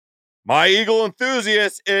My Eagle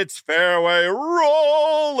enthusiasts, it's Fairway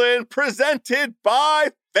Rolling, presented by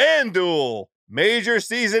FanDuel. Major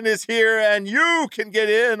season is here, and you can get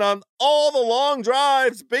in on all the long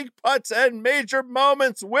drives, big putts, and major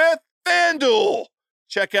moments with FanDuel.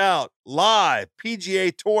 Check out live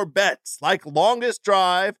PGA Tour bets like longest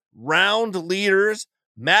drive, round leaders,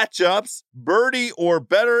 matchups, birdie or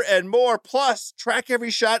better, and more. Plus, track every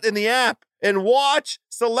shot in the app and watch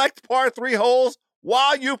select par 3 holes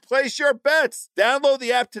while you place your bets. Download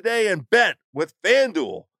the app today and bet with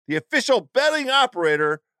FanDuel, the official betting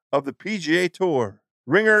operator of the PGA Tour.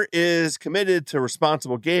 Ringer is committed to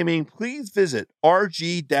responsible gaming. Please visit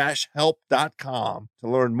rg-help.com to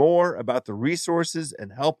learn more about the resources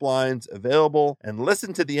and helplines available and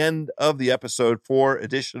listen to the end of the episode for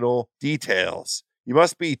additional details. You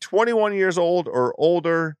must be 21 years old or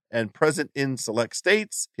older and present in select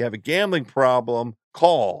states. If you have a gambling problem,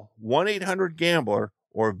 call 1-800-GAMBLER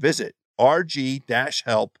or visit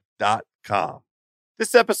rg-help.com.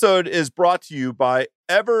 This episode is brought to you by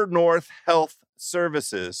Evernorth Health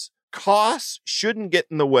Services. Costs shouldn't get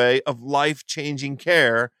in the way of life-changing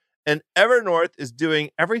care, and Evernorth is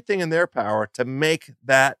doing everything in their power to make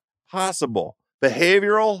that possible.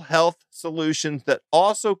 Behavioral health solutions that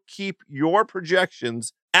also keep your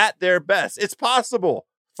projections at their best. It's possible.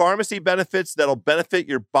 Pharmacy benefits that'll benefit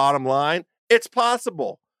your bottom line. It's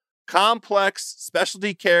possible. Complex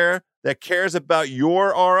specialty care that cares about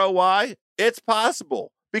your ROI. It's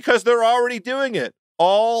possible because they're already doing it,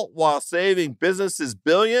 all while saving businesses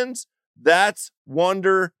billions. That's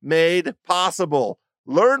Wonder made possible.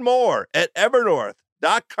 Learn more at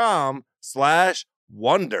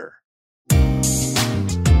evernorth.com/wonder.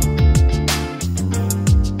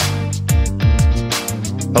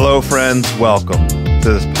 Hello, friends. Welcome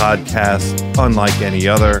to this podcast unlike any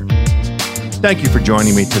other. Thank you for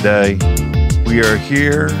joining me today. We are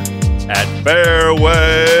here at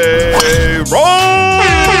Fairway Rolling.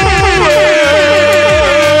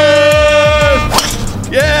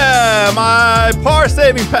 Yeah, my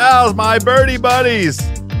par-saving pals, my birdie buddies.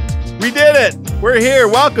 We did it. We're here.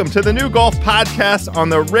 Welcome to the new golf podcast on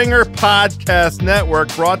the Ringer Podcast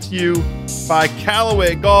Network, brought to you by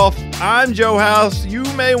Callaway Golf. I'm Joe House. You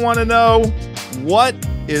may want to know, what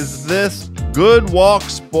is this Good Walk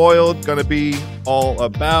Spoiled going to be all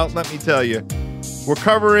about? Let me tell you. We're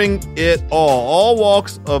covering it all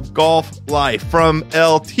walks of golf life, from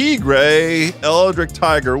El Tigre, Eldrick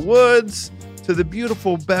Tiger Woods, to the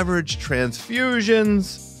beautiful beverage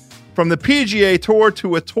transfusions, from the PGA Tour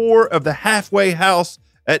to a tour of the halfway house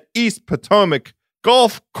at East Potomac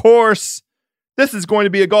Golf Course. This is going to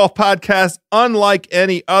be a golf podcast unlike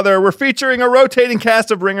any other. We're featuring a rotating cast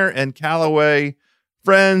of Ringer and Callaway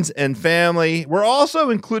friends and family. We're also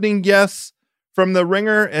including guests from the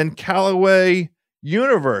Ringer and Callaway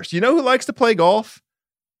universe. You know who likes to play golf?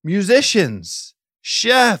 Musicians,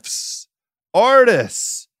 chefs,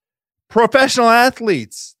 artists, professional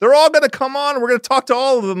athletes. They're all going to come on, and we're going to talk to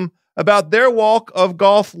all of them about their walk of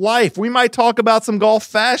golf life. We might talk about some golf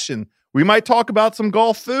fashion. We might talk about some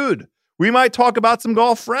golf food. We might talk about some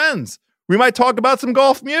golf friends. We might talk about some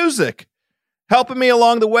golf music. Helping me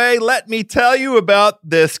along the way, let me tell you about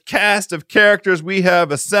this cast of characters we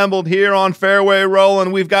have assembled here on Fairway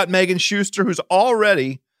Rolling. We've got Megan Schuster, who's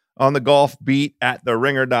already on the golf beat at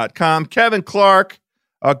theringer.com. Kevin Clark,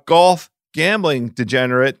 a golf gambling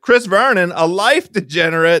degenerate. Chris Vernon, a life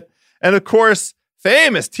degenerate. And of course,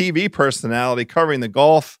 famous TV personality covering the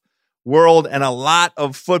golf world and a lot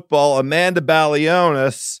of football, Amanda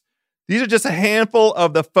Balionis. These are just a handful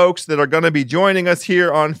of the folks that are going to be joining us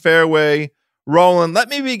here on Fairway Rolling. Let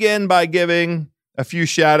me begin by giving a few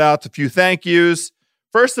shout outs, a few thank yous.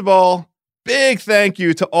 First of all, big thank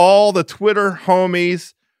you to all the Twitter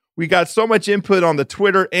homies. We got so much input on the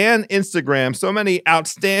Twitter and Instagram, so many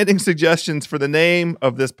outstanding suggestions for the name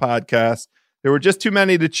of this podcast. There were just too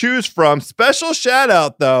many to choose from. Special shout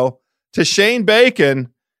out, though, to Shane Bacon.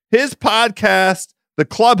 His podcast, The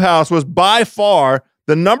Clubhouse, was by far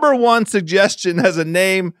the number one suggestion as a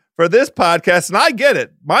name for this podcast, and I get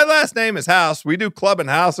it. My last name is House. We do Club and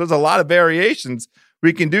House. There's a lot of variations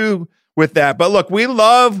we can do with that. But look, we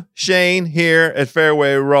love Shane here at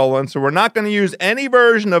Fairway Rolling, so we're not going to use any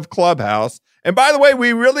version of Clubhouse. And by the way,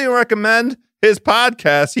 we really recommend his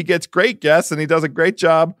podcast. He gets great guests, and he does a great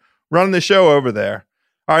job running the show over there.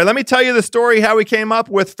 All right, let me tell you the story, how we came up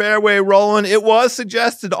with Fairway Rolling. It was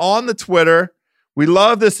suggested on the Twitter. We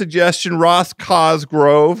love this suggestion, Ross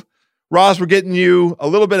Cosgrove. Ross, we're getting you a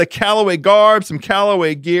little bit of Callaway garb, some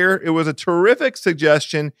Callaway gear. It was a terrific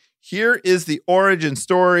suggestion. Here is the origin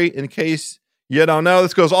story in case you don't know.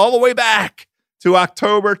 This goes all the way back to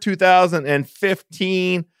October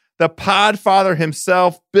 2015. the Podfather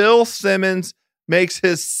himself, Bill Simmons, makes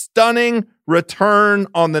his stunning return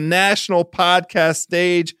on the national podcast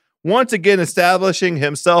stage, once again establishing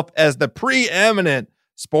himself as the preeminent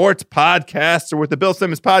sports podcaster with the Bill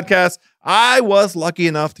Simmons Podcast. I was lucky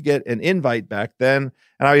enough to get an invite back then,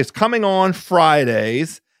 and I was coming on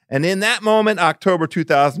Fridays. And in that moment, October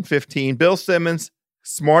 2015, Bill Simmons,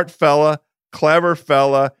 smart fella, clever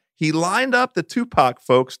fella, he lined up the Tupac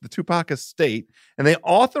folks, the Tupac estate, and they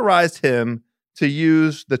authorized him to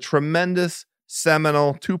use the tremendous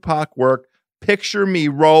seminal Tupac work, Picture Me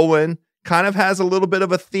Rollin'. Kind of has a little bit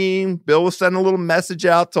of a theme. Bill was sending a little message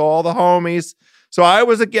out to all the homies. So I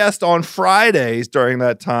was a guest on Fridays during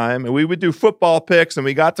that time, and we would do football picks, and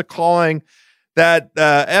we got to calling that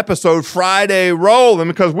episode Friday Rollin'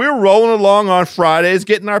 because we were rolling along on Fridays,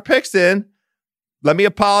 getting our picks in. Let me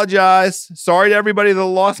apologize. Sorry to everybody that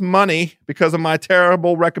lost money because of my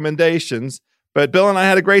terrible recommendations. But Bill and I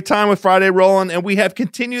had a great time with Friday Rollin', and we have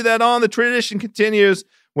continued that on. The tradition continues.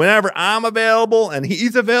 Whenever I'm available and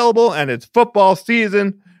he's available and it's football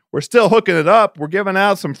season, we're still hooking it up. We're giving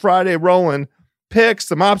out some Friday Rollin' picks,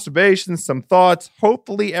 some observations, some thoughts.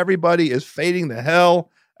 Hopefully everybody is fading the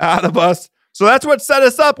hell out of us. So that's what set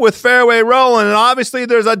us up with Fairway Rollin'. And obviously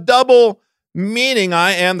there's a double meaning.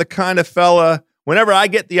 I am the kind of fella, whenever I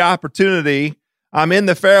get the opportunity, I'm in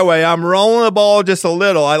the fairway. I'm rolling the ball just a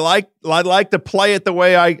little. I like to play it the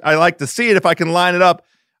way I like to see it if I can line it up.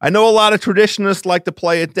 I know a lot of traditionalists like to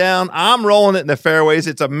play it down. I'm rolling it in the fairways.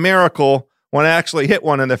 It's a miracle when I actually hit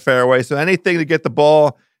one in the fairway. So anything to get the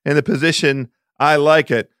ball in the position, I like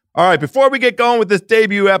it. All right, before we get going with this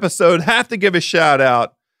debut episode, have to give a shout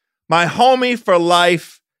out. My homie for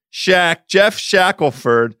life, Shaq, Jeff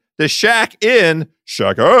Shackelford, the Shaq in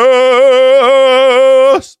Shackers.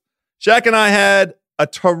 Shaq and I had a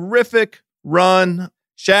terrific run.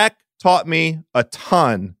 Shaq taught me a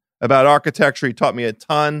ton about architecture. He taught me a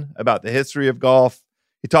ton about the history of golf.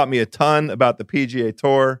 He taught me a ton about the PGA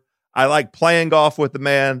Tour. I like playing golf with the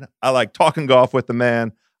man. I like talking golf with the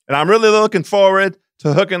man. And I'm really looking forward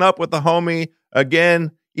to hooking up with the homie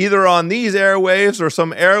again, either on these airwaves or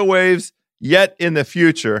some airwaves yet in the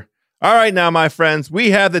future. All right, now, my friends,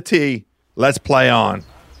 we have the tee. Let's play on.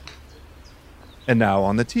 And now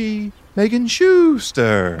on the tee, Megan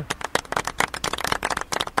Schuster.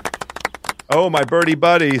 Oh, my birdie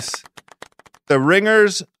buddies. The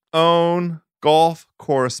Ringer's own golf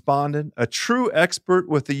correspondent, a true expert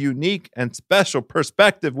with a unique and special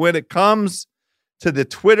perspective when it comes to the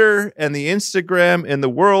Twitter and the Instagram in the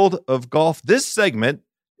world of golf. This segment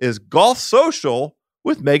is Golf Social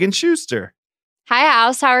with Megan Schuster. Hi,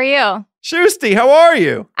 House. How are you? Schusty, how are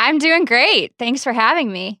you? I'm doing great. Thanks for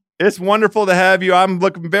having me. It's wonderful to have you. I'm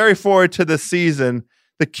looking very forward to this season.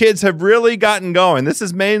 The kids have really gotten going. This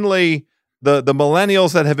is mainly the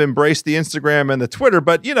millennials that have embraced the Instagram and the Twitter.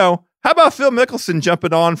 But, you know, how about Phil Mickelson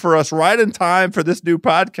jumping on for us right in time for this new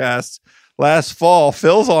podcast last fall?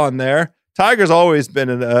 Phil's on there. Tiger's always been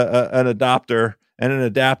an adopter and an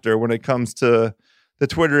adapter when it comes to the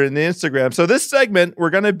Twitter and the Instagram. So this segment, we're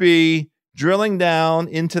going to be drilling down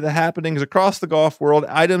into the happenings across the golf world,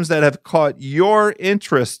 items that have caught your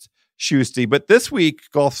interest, Schusty. But this week,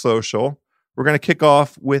 Golf Social, we're going to kick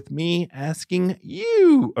off with me asking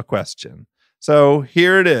you a question. So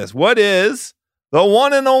here it is. What is the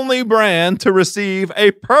one and only brand to receive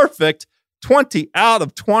a perfect 20 out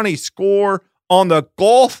of 20 score on the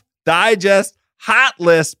Golf Digest hot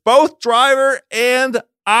list, both driver and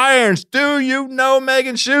irons? Do you know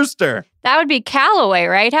Megan Schuster? That would be Callaway,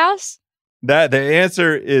 right, House? The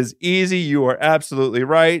answer is easy. You are absolutely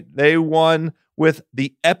right. They won with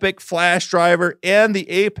the Epic Flash driver and the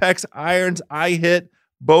Apex irons. I hit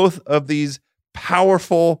both of these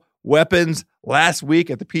powerful weapons last week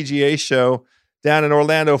at the PGA show down in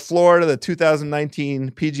Orlando, Florida, the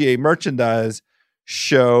 2019 PGA Merchandise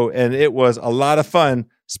Show, and it was a lot of fun.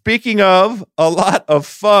 Speaking of a lot of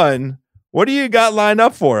fun, what do you got lined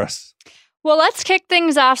up for us? Well, let's kick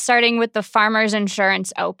things off starting with the Farmers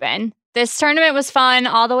Insurance Open. This tournament was fun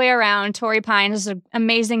all the way around. Torrey Pines is an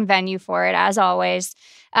amazing venue for it, as always.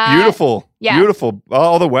 Beautiful. Yeah. Beautiful.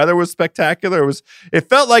 All the weather was spectacular. It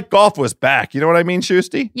felt like golf was back. You know what I mean,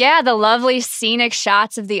 Schusty? Yeah, the lovely scenic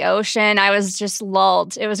shots of the ocean. I was just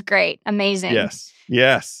lulled. It was great. Amazing.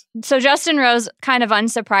 Yes. So Justin Rose kind of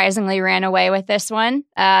unsurprisingly ran away with this one.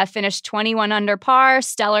 Finished 21 under par,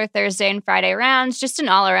 stellar Thursday and Friday rounds, just an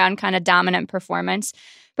all-around kind of dominant performance.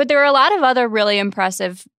 But there were a lot of other really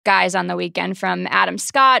impressive guys on the weekend, from Adam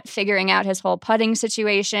Scott figuring out his whole putting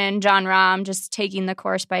situation, Jon Rahm just taking the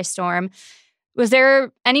course by storm. Was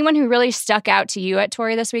there anyone who really stuck out to you at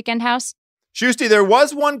Torrey this weekend, House? Schusty, there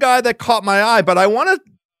was one guy that caught my eye, but I want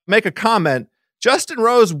to make a comment. Justin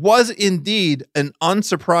Rose was indeed an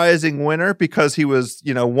unsurprising winner because he was,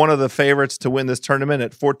 one of the favorites to win this tournament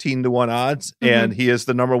at 14-1 odds, and he is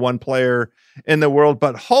the number one player in the world.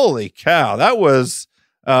 But holy cow, that was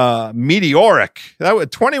meteoric. That was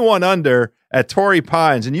 21 under at Torrey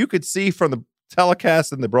Pines, and you could see from the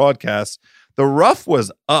telecast and the broadcast, the rough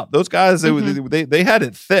was up. Those guys, they had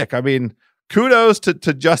it thick. I mean, kudos to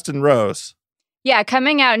Justin Rose. Yeah,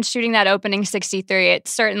 coming out and shooting that opening 63, it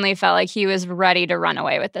certainly felt like he was ready to run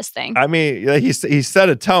away with this thing. I mean, he set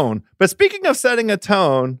a tone. But speaking of setting a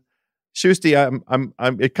tone, Schusty,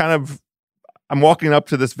 I'm walking up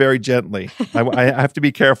to this very gently. I have to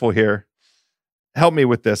be careful here. Help me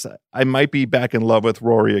with this. I might be back in love with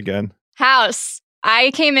Rory again. House, I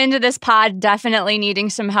came into this pod definitely needing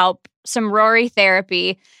some help, some Rory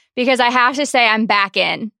therapy, because I have to say I'm back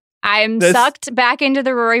in. I'm sucked back into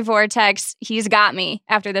the Rory vortex. He's got me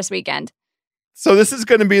after this weekend. So this is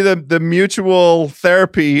going to be the mutual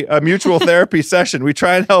therapy session. We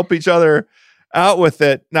try and help each other out with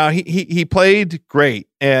it. Now he played great,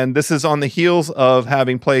 and this is on the heels of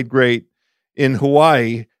having played great in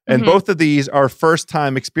Hawaii. And both of these are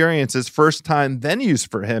first-time experiences, first-time venues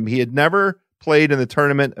for him. He had never played in the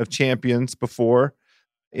Tournament of Champions before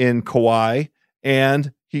in Kauai,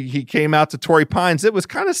 and he came out to Torrey Pines. It was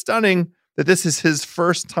kind of stunning that this is his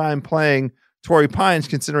first time playing Torrey Pines,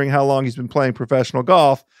 considering how long he's been playing professional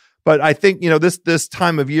golf. But I think, this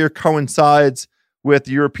time of year coincides with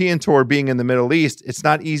the European Tour being in the Middle East. It's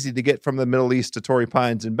not easy to get from the Middle East to Torrey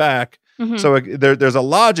Pines and back. So there's a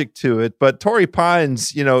logic to it. But Torrey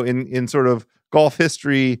Pines, in sort of golf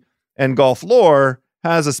history and golf lore,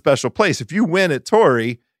 has a special place. If you win at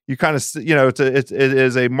Torrey, you kind of, it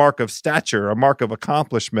is a mark of stature, a mark of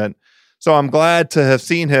accomplishment. So I'm glad to have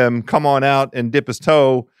seen him come on out and dip his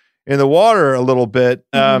toe in the water a little bit.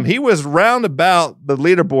 He was round about the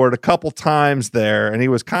leaderboard a couple times there, and he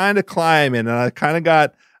was kind of climbing, and I kind of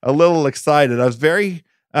got a little excited. I was very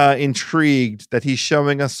intrigued that he's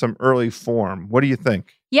showing us some early form. What do you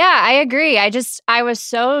think? Yeah, I agree. I was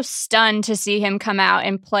so stunned to see him come out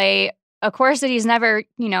and play a course that he's never,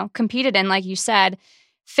 competed in, like you said.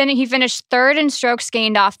 He finished third in strokes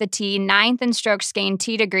gained off the tee, ninth in strokes gained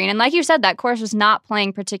tee to green. And like you said, that course was not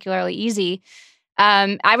playing particularly easy.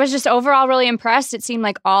 I was just overall really impressed. It seemed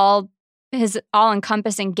like his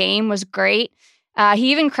all-encompassing game was great.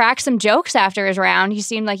 He even cracked some jokes after his round. He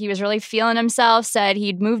seemed like he was really feeling himself, said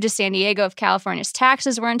he'd moved to San Diego if California's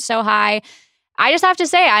taxes weren't so high. I just have to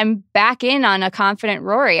say, I'm back in on a confident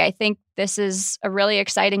Rory. I think this is a really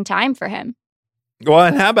exciting time for him. Well,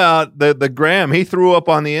 and how about the Graham? He threw up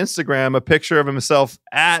on the Instagram a picture of himself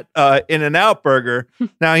at In-N-Out Burger.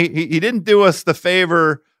 Now, he didn't do us the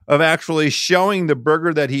favor of actually showing the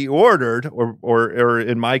burger that he ordered, or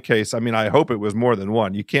in my case, I mean, I hope it was more than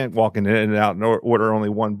one. You can't walk in In-N-Out and order only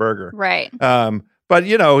one burger. Right. But,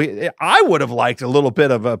 I would have liked a little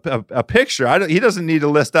bit of a picture. He doesn't need to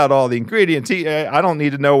list out all the ingredients. I don't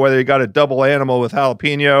need to know whether he got a double animal with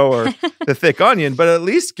jalapeno or the thick onion, but at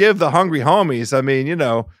least give the hungry homies. I mean,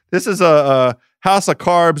 this is a House of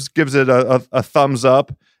Carbs gives it a thumbs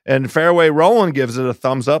up, and Fairway Rollin' gives it a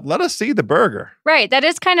thumbs up. Let us see the burger. Right. That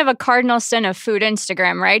is kind of a cardinal sin of food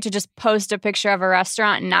Instagram, right? To just post a picture of a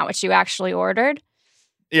restaurant and not what you actually ordered.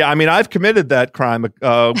 Yeah, I mean, I've committed that crime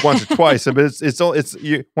once or twice, but it's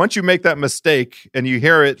once you make that mistake and you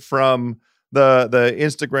hear it from the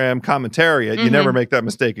Instagram commentariat, you never make that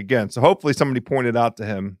mistake again. So hopefully somebody pointed out to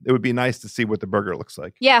him. It would be nice to see what the burger looks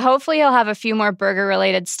like. Yeah, hopefully he'll have a few more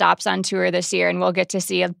burger-related stops on tour this year, and we'll get to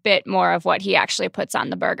see a bit more of what he actually puts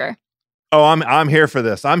on the burger. Oh, I'm here for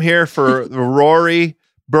this. I'm here for the Rory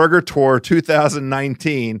Burger Tour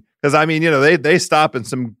 2019. Because, I mean, they stop in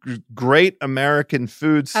some great American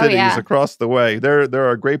food cities across the way. There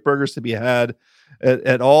are great burgers to be had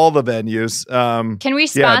at all the venues. Can we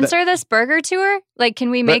sponsor this burger tour? Like,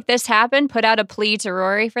 can we make this happen? Put out a plea to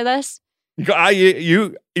Rory for this?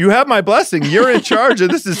 You have my blessing. You're in charge of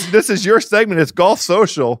this. This is your segment. It's Golf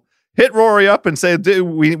Social. Hit Rory up and say, dude,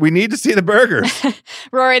 we need to see the burgers.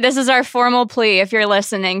 Rory, this is our formal plea. If you're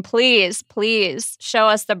listening, please show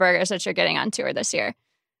us the burgers that you're getting on tour this year.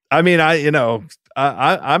 I mean,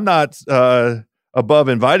 I'm not above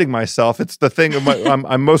inviting myself. It's the thing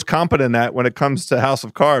I'm most competent at when it comes to House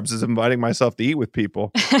of Carbs is inviting myself to eat with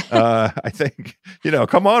people. I think,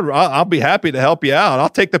 come on, I'll be happy to help you out. I'll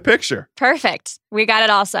take the picture. Perfect. We got it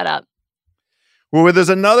all set up. Well, there's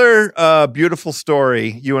another beautiful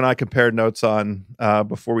story you and I compared notes on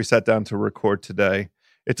before we sat down to record today.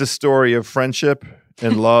 It's a story of friendship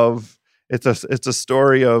and love. It's a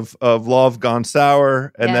story of love gone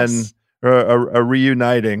sour and then a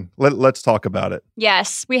reuniting. Let's talk about it.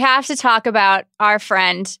 Yes, we have to talk about our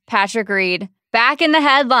friend, Patrick Reed, back in the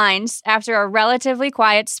headlines after a relatively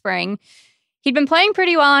quiet spring. He'd been playing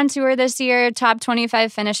pretty well on tour this year, top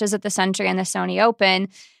 25 finishes at the Sentry and the Sony Open,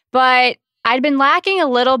 but I'd been lacking a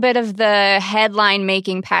little bit of the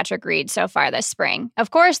headline-making Patrick Reed so far this spring.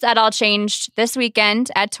 Of course, that all changed this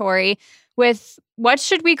weekend at Torrey with, what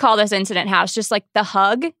should we call this incident, House? Just like the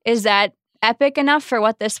hug? Is that epic enough for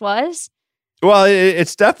what this was? Well,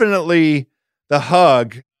 it's definitely the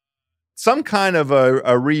hug, some kind of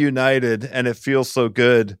a reunited and it feels so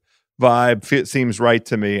good vibe. It seems right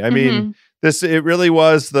to me. I mean, it really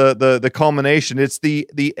was the culmination. It's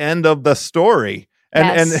the end of the story.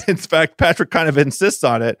 And in fact, Patrick kind of insists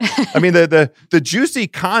on it. I mean, the juicy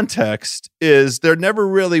context is there never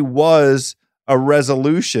really was a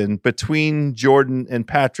resolution between Jordan and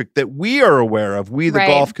Patrick that we are aware of, we the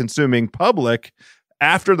golf consuming public,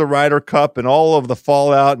 after the Ryder Cup and all of the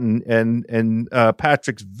fallout and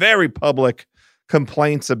Patrick's very public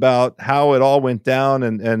complaints about how it all went down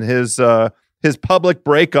and his public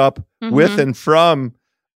breakup with and from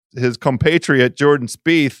his compatriot Jordan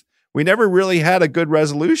Spieth. We never really had a good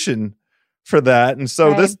resolution for that. And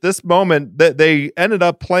so this moment that they ended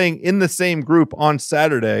up playing in the same group on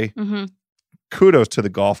Saturday, kudos to the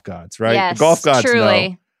golf gods, right? Yes, the golf gods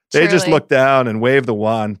know. They just truly looked down and waved the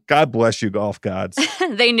wand. God bless you, golf gods.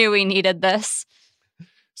 They knew we needed this.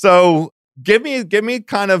 So give me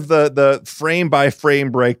kind of the frame by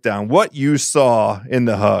frame breakdown, what you saw in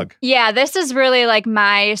the hug. Yeah, this is really like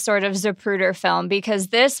my sort of Zapruder film because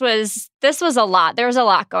this was a lot. There was a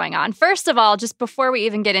lot going on. First of all, just before we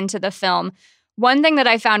even get into the film, one thing that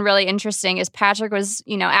I found really interesting is Patrick was,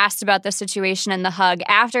 asked about the situation in the hug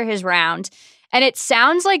after his round. And it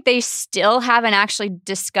sounds like they still haven't actually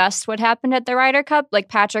discussed what happened at the Ryder Cup, like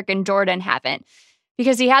Patrick and Jordan haven't.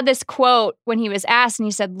 Because he had this quote when he was asked, and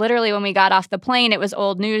he said, literally, when we got off the plane, it was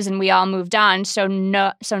old news and we all moved on. So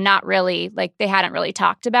not really, like they hadn't really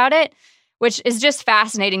talked about it, which is just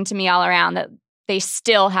fascinating to me all around that they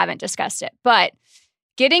still haven't discussed it. But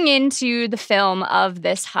getting into the film of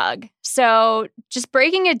this hug. So just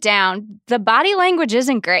breaking it down, the body language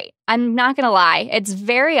isn't great. I'm not going to lie. It's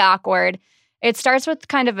very awkward. It starts with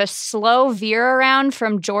kind of a slow veer around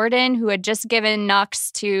from Jordan, who had just given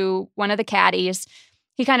knucks to one of the caddies.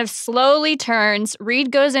 He kind of slowly turns.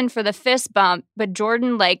 Reed goes in for the fist bump, but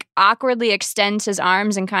Jordan awkwardly extends his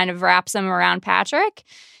arms and kind of wraps them around Patrick.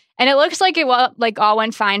 And it looks like it all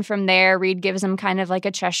went fine from there. Reed gives him kind of like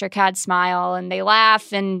a Cheshire Cat smile, and they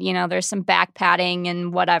laugh, and there's some back patting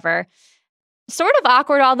and whatever. Sort of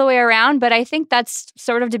awkward all the way around, but I think that's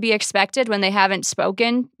sort of to be expected when they haven't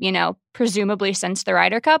spoken, presumably since the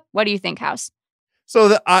Ryder Cup. What do you think, House?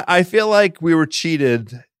 So I feel like we were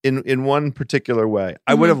cheated in one particular way.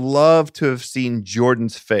 I would have loved to have seen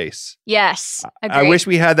Jordan's face. Yes, agreed. I wish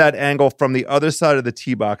we had that angle from the other side of the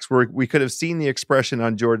tee box where we could have seen the expression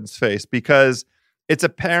on Jordan's face, because it's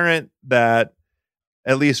apparent that,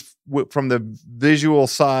 at least from the visual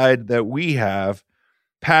side that we have,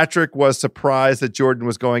 Patrick was surprised that Jordan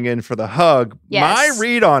was going in for the hug. Yes. My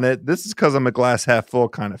read on it, this is because I'm a glass half full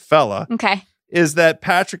kind of fella, is that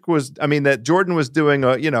that Jordan was doing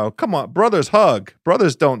come on, brothers hug.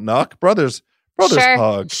 Brothers don't knuck. Brothers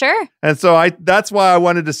hug. Sure. And so that's why I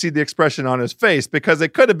wanted to see the expression on his face, because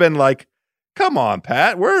it could have been like, come on,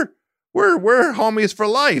 Pat, we're homies for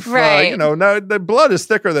life. Right. No, the blood is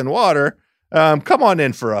thicker than water. Come on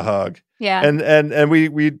in for a hug. Yeah. And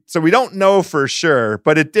we don't know for sure,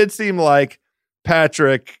 but it did seem like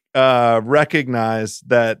Patrick recognized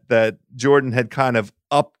that Jordan had kind of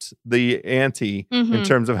upped the ante in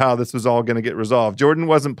terms of how this was all going to get resolved. Jordan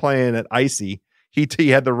wasn't playing it icy. He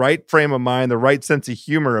had the right frame of mind, the right sense of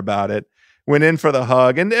humor about it, went in for the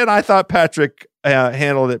hug. And I thought Patrick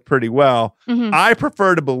handled it pretty well. I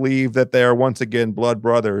prefer to believe that they are once again blood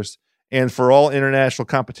brothers. And for all international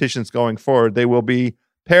competitions going forward, they will be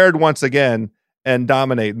paired once again and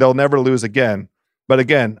dominate. They'll never lose again. But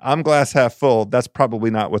again, I'm glass half full. That's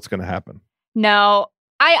probably not what's going to happen. No,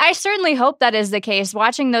 I certainly hope that is the case.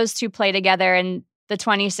 Watching those two play together in the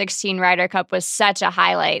 2016 Ryder Cup was such a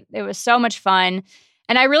highlight. It was so much fun.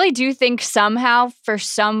 And I really do think somehow, for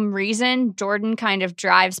some reason, Jordan kind of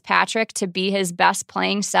drives Patrick to be his best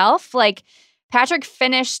playing self. Patrick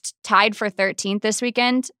finished tied for 13th this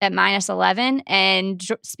weekend at -11, and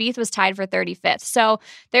Spieth was tied for 35th. So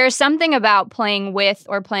there's something about playing with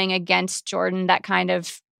or playing against Jordan that kind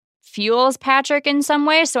of fuels Patrick in some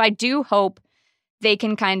way. So I do hope they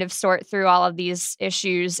can kind of sort through all of these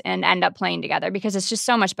issues and end up playing together, because it's just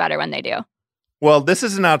so much better when they do. Well, this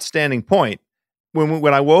is an outstanding point.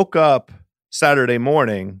 When I woke up Saturday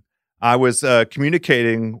morning, I was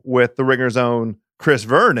communicating with the Ringer's own Chris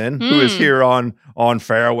Vernon, who is here on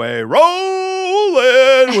Fairway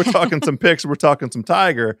Rolling. We're talking some picks. We're talking some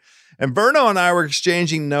Tiger. And Verno and I were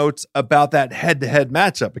exchanging notes about that head-to-head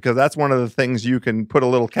matchup, because that's one of the things you can put a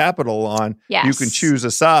little capital on. Yes. You can choose a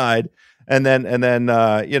side and then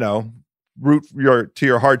root to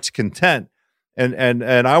your heart's content.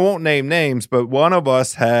 And I won't name names, but one of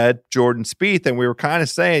us had Jordan Spieth, and we were kind of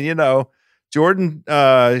saying, Jordan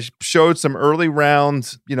showed some early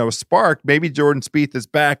rounds, spark. Maybe Jordan Spieth is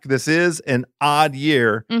back. This is an odd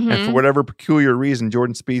year, and for whatever peculiar reason,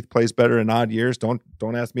 Jordan Spieth plays better in odd years. Don't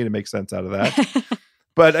ask me to make sense out of that.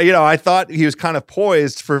 But I thought he was kind of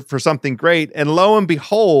poised for something great, and lo and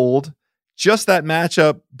behold, just that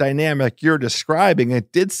matchup dynamic you're describing,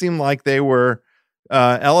 it did seem like they were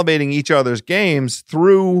elevating each other's games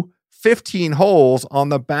through 15 holes on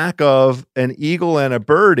the back of an eagle and a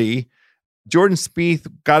birdie. Jordan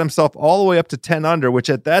Spieth got himself all the way up to 10 under, which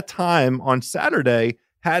at that time on Saturday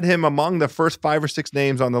had him among the first 5 or 6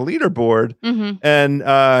 names on the leaderboard. And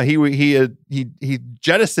he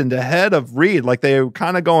jettisoned ahead of Reed. Like, they were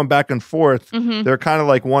kind of going back and forth. They're kind of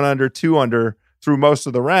like 1 under, 2 under through most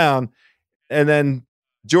of the round. And then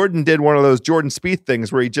Jordan did one of those Jordan Spieth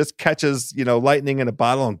things where he just catches, lightning in a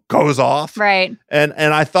bottle and goes off. Right. And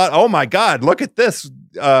I thought, oh my God, look at this.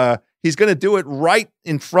 He's going to do it right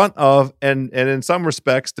in front of, and in some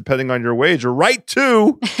respects, depending on your wager, right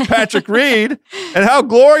to Patrick Reed. And how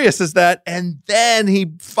glorious is that? And then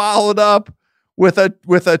he followed up with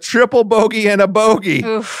a triple bogey and a bogey.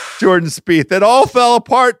 Oof. Jordan Spieth. It all fell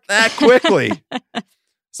apart that quickly.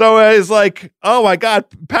 So it's like, oh my God,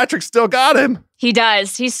 Patrick still got him. He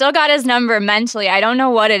does. He still got his number mentally. I don't know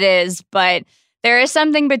what it is, but there is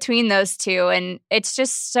something between those two, and it's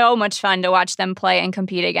just so much fun to watch them play and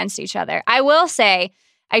compete against each other. I will say,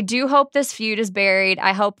 I do hope this feud is buried.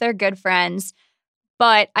 I hope they're good friends,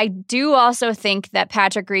 but I do also think that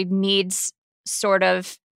Patrick Reed needs sort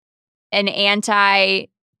of an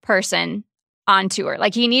anti-person on tour.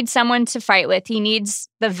 Like, he needs someone to fight with. He needs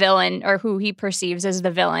the villain, or who he perceives as the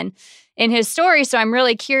villain in his story. So I'm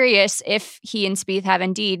really curious if he and Spieth have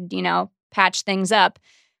indeed, patched things up,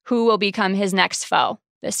 who will become his next foe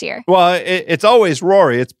this year. Well, it's always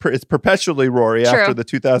Rory. It's perpetually Rory. True. After the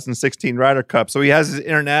 2016 Ryder Cup. So he has his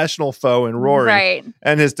international foe in Rory. Right.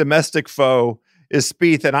 And his domestic foe is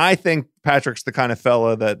Spieth. And I think Patrick's the kind of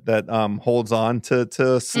fella that holds on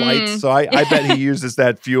to slights. So I bet he uses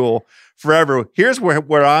that fuel forever. Here's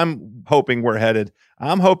where I'm hoping we're headed.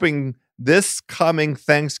 I'm hoping this coming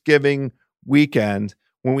Thanksgiving weekend,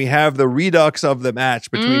 when we have the redux of the match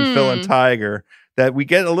between Phil and Tiger, that we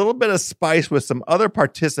get a little bit of spice with some other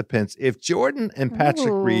participants. If Jordan and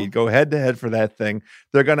Patrick Reed go head-to-head for that thing,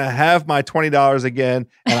 they're going to have my $20 again,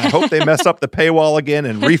 and I hope they mess up the paywall again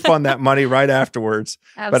and refund that money right afterwards.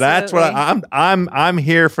 Absolutely. But that's what I'm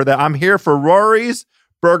here for that. I'm here for Rory's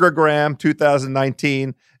Burger Graham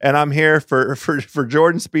 2019, and I'm here for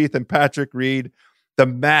Jordan Spieth and Patrick Reed, the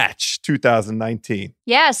match 2019.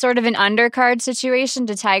 Yeah, sort of an undercard situation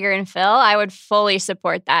to Tiger and Phil. I would fully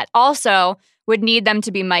support that. Also, would need them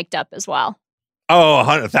to be mic'd up as well. Oh,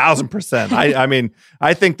 1,000%. I mean,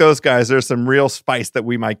 I think those guys, there's some real spice that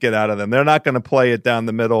we might get out of them. They're not going to play it down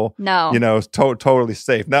the middle. No. Totally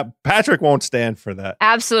safe. Now, Patrick won't stand for that.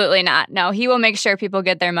 Absolutely not. No, he will make sure people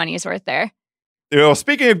get their money's worth there.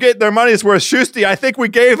 Speaking of getting their money's worth, Shusty, I think we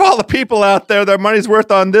gave all the people out there their money's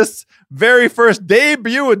worth on this very first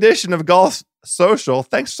debut edition of Golf Social.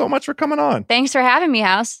 Thanks so much for coming on. Thanks for having me,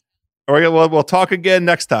 House. All right, we'll talk again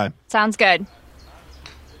next time. Sounds good.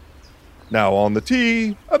 Now on the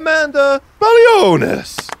tee, Amanda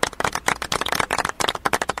Balionis.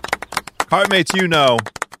 Cartmates,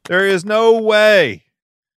 there is no way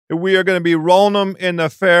that we are going to be rolling them in the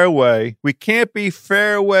fairway. We can't be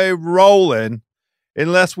fairway rolling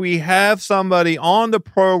unless we have somebody on the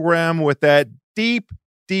program with that deep,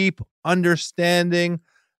 deep understanding,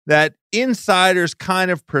 that insider's kind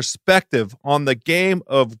of perspective on the game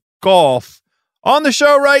of golf. On the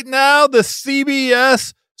show right now, the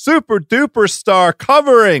CBS super duper star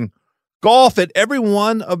covering golf at every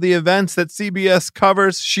one of the events that CBS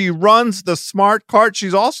covers. She runs the smart cart.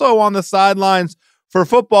 She's also on the sidelines for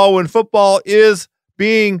football when football is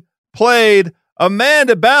being played.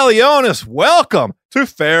 Amanda Balionis, welcome to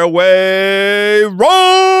Fairway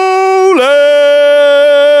Rolling.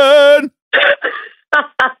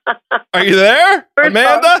 Are you there,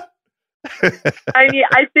 Amanda? I mean,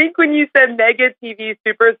 I think when you said mega TV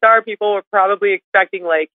superstar, people were probably expecting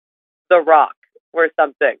like The Rock or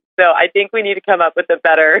something. So I think we need to come up with a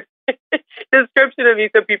better description of me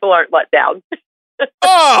so people aren't let down.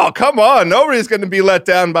 Oh, come on. Nobody's going to be let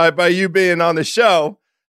down by you being on the show.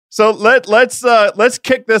 So let's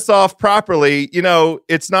kick this off properly. You know,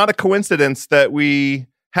 it's not a coincidence that we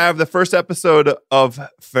have the first episode of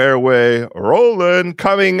Fairway Rollin'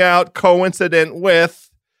 coming out coincident with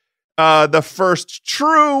the first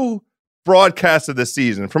true broadcast of the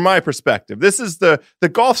season. From my perspective, this is the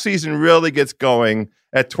golf season really gets going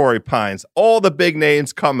at Torrey Pines. All the big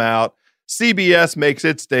names come out. CBS makes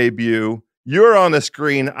its debut. You're on the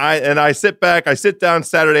screen. I sit down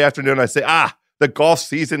Saturday afternoon. I say, the golf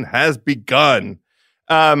season has begun.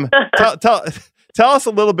 Tell us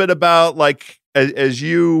a little bit about, like, as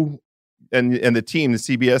you and the team, the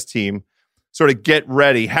CBS team, sort of get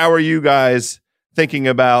ready. How are you guys thinking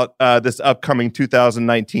about this upcoming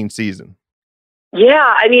 2019 season?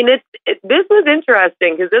 Yeah, I mean, this was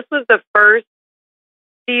interesting because this was the first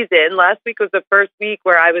season. Last week was the first week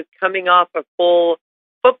where I was coming off a full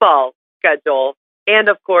football schedule. And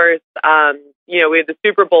of course, we had the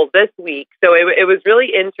Super Bowl this week. So it was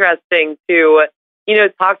really interesting to,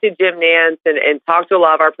 talk to Jim Nance and talk to a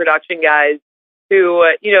lot of our production guys who,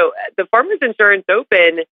 the Farmers Insurance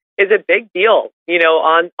Open is a big deal,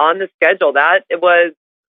 on the schedule. That it was,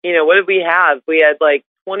 what did we have? We had like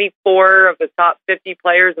 24 of the top 50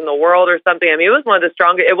 players in the world or something. I mean, it was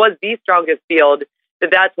the strongest field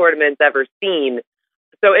that tournament's ever seen.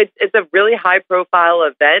 So it's a really high profile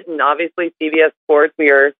event, and obviously CBS Sports,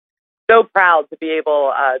 we are so proud to be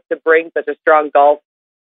able to bring such a strong golf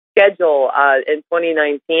schedule in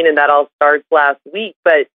 2019, and that all starts last week.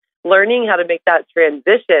 But learning how to make that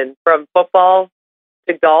transition from football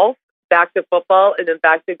to golf, back to football, and then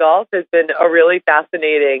back to golf has been a really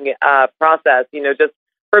fascinating process. Just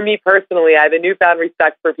for me personally, I have a newfound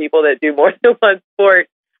respect for people that do more than one sport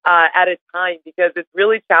at a time, because it's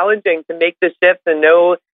really challenging to make the shifts and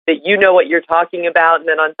know that you know what you're talking about. And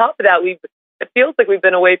then on top of that, it feels like we've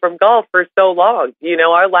been away from golf for so long.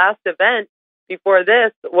 Our last event before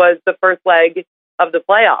this was the first leg of the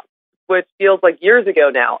playoffs, which feels like years ago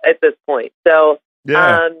now at this point. So,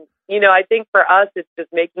 yeah. I think for us, it's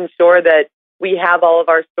just making sure that we have all of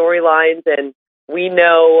our storylines and we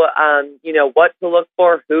know, what to look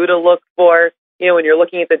for, who to look for. When you're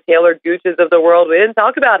looking at the Taylor Gooches of the world, we didn't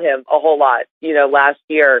talk about him a whole lot, last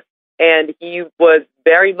year. And he was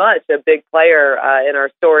very much a big player in our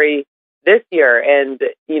story this year. And,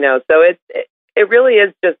 so it really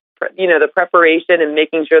is just, the preparation and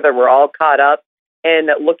making sure that we're all caught up and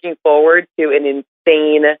looking forward to an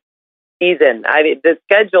insane season. I mean, the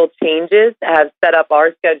schedule changes have set up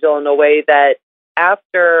our schedule in a way that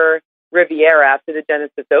after Riviera, after the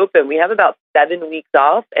Genesis Open, we have about 7 weeks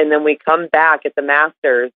off, and then we come back at the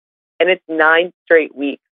Masters, and it's 9 straight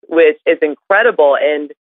weeks, which is incredible.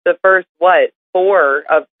 And the first, 4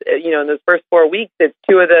 of, in those first 4 weeks, it's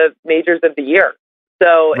 2 of the majors of the year.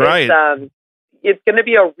 So right. It's going to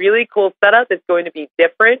be a really cool setup. It's going to be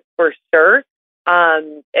different for sure.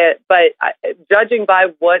 But judging by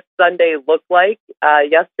what Sunday looked like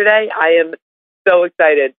yesterday, I am so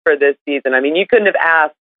excited for this season. I mean, you couldn't have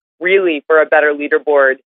asked really for a better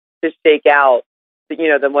leaderboard to shake out,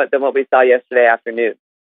 than what we saw yesterday afternoon.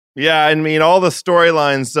 Yeah, I mean, all the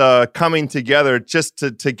storylines coming together just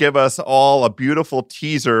to give us all a beautiful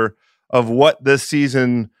teaser of what this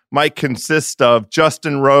season might consist of.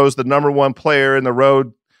 Justin Rose, the number 1 player in the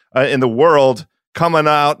world, coming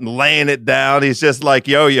out and laying it down. He's just like,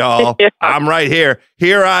 yo, y'all, yeah. I'm right here.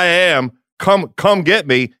 Here I am. Come get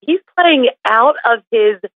me. He's playing out of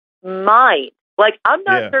his mind. Like, I'm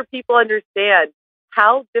not sure people understand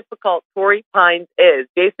how difficult Torrey Pines is.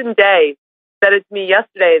 Jason Day said it to me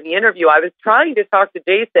yesterday in the interview. I was trying to talk to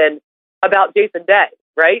Jason about Jason Day,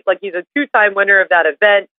 right? Like, he's a 2-time winner of that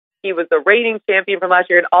event. He was the reigning champion from last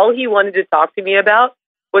year. And all he wanted to talk to me about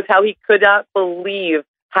was how he could not believe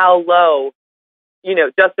how low,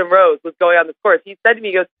 Justin Rose was going on the course. He said to me,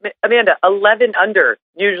 he goes, Amanda, 11 under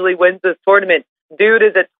usually wins this tournament. Dude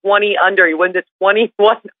is at 20 under. He wins at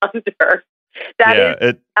 21 under. That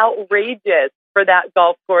is outrageous for that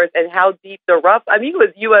golf course and how deep the rough. I mean, it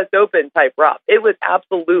was U.S. Open type rough. It was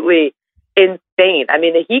absolutely insane. I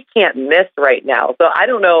mean, he can't miss right now. So I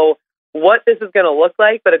don't know what this is going to look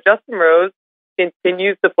like, but if Justin Rose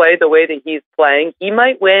continues to play the way that he's playing, he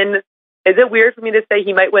might win. Is it weird for me to say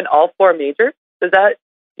he might win all 4 majors? Do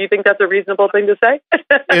you think that's a reasonable thing to say?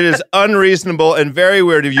 It is unreasonable and very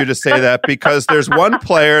weird of you to say that, because there's one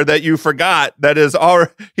player that you forgot that is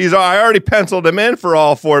I already penciled him in for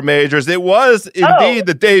all 4 majors. It was indeed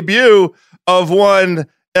the debut of one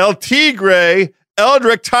El Tigre.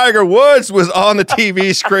 Eldrick Tiger Woods was on the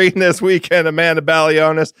TV screen this weekend, Amanda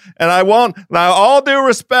Balionis. And now all due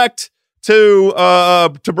respect to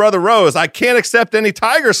Brother Rose. I can't accept any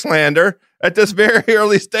Tiger slander at this very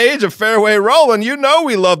early stage of Fairway Rolling. You know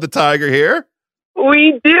we love the Tiger here.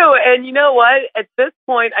 We do. And you know what? At this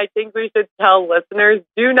point, I think we should tell listeners,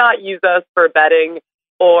 do not use us for betting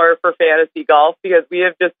or for fantasy golf, because we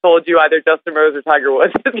have just told you either Justin Rose or Tiger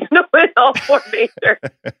Woods is going to win all four majors.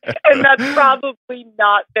 And that's probably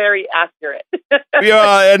not very accurate.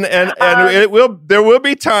 Yeah, and there will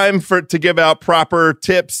be time to give out proper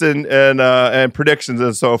tips and predictions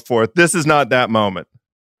and so forth. This is not that moment.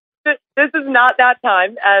 This is not that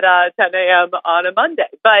time at 10 a.m. on a Monday.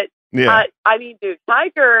 But yeah. I mean, dude,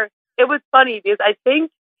 Tiger, it was funny because I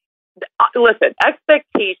think, listen,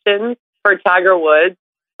 expectations for Tiger Woods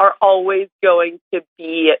are always going to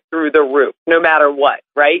be through the roof, no matter what,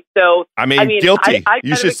 right? So, I mean guilty.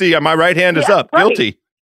 You should see my right hand is up. Right. Guilty.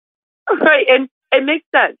 Right, and it makes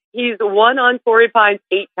sense. He's won on Torrey Pines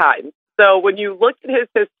 8 times. So when you look at his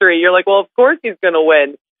history, you're like, well, of course he's going to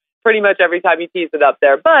win pretty much every time he tees it up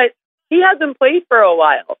there. But he hasn't played for a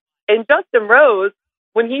while. And Justin Rose,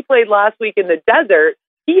 when he played last week in the desert,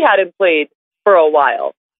 he hadn't played for a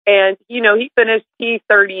while. And, you know, he finished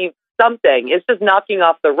T30 something. It's just knocking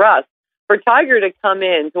off the rust. For Tiger to come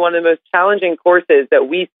in to one of the most challenging courses that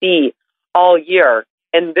we see all year,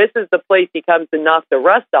 and this is the place he comes to knock the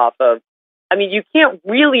rust off of, I mean, you can't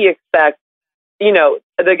really expect, you know,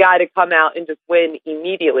 the guy to come out and just win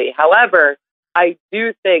immediately. However, I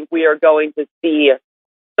do think we are going to see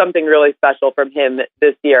something really special from him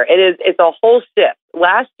this year. It's a whole shift.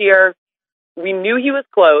 Last year, we knew he was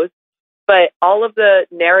close, but all of the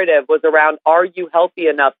narrative was around, are you healthy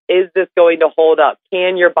enough? Is this going to hold up?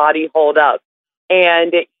 Can your body hold up?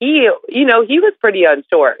 And he was pretty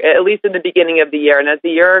unsure, at least in the beginning of the year. And as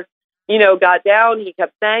the year, got down, he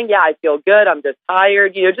kept saying, yeah, I feel good. I'm just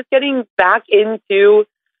tired, just getting back into,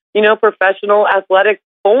 professional athletic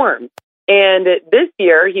form. And this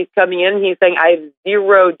year he's coming in, he's saying, I have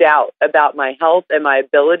zero doubt about my health and my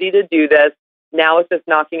ability to do this. Now it's just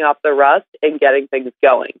knocking off the rust and getting things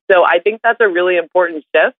going. So I think that's a really important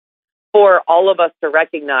shift for all of us to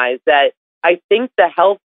recognize that I think the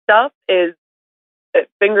health stuff is,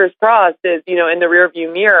 fingers crossed, is, in the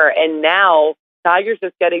rearview mirror. And now Tiger's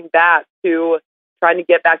just getting back to trying to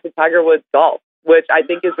get back to Tiger Woods golf, which I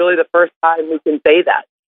think is really the first time we can say that.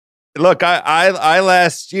 Look, I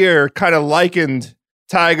last year kind of likened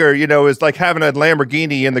Tiger, as like having a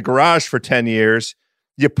Lamborghini in the garage for 10 years.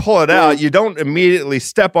 You pull it out, you don't immediately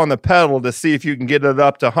step on the pedal to see if you can get it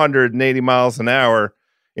up to 180 miles an hour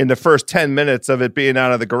in the first 10 minutes of it being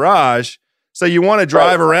out of the garage. So you want to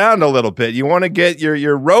drive around a little bit. You want to get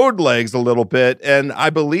your road legs a little bit. And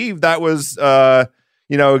I believe that was,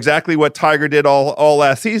 exactly what Tiger did all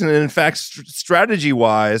last season. And in fact,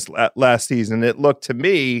 strategy-wise last season, it looked to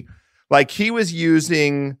me like he was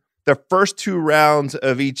using the first 2 rounds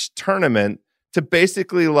of each tournament to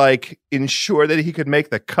basically like ensure that he could make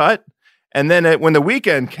the cut. And then when the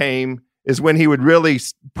weekend came is when he would really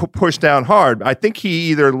push down hard. I think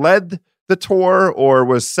he either led the tour or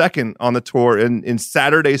was second on the tour in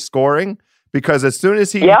Saturday scoring, because as soon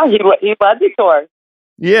as he led the tour.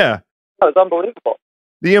 Yeah. It was unbelievable.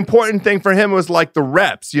 The important thing for him was like the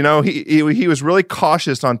reps. He was really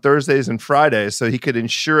cautious on Thursdays and Fridays so he could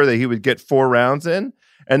ensure that he would get 4 rounds in.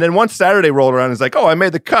 And then once Saturday rolled around, it's like, oh, I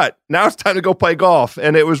made the cut. Now it's time to go play golf.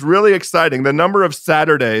 And it was really exciting. The number of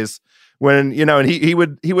Saturdays when, and he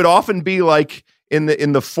would often be like in the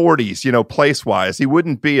 40s, place wise. He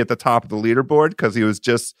wouldn't be at the top of the leaderboard because he was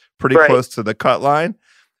just pretty close to the cut line.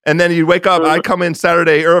 And then you'd wake up, I come in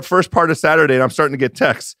Saturday or first part of Saturday, and I'm starting to get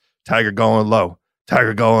texts, Tiger going low.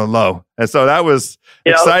 And so that was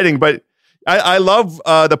exciting. But I love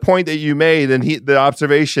the point that you made and the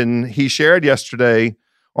observation he shared yesterday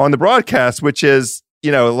on the broadcast, which is,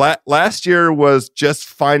 last year was just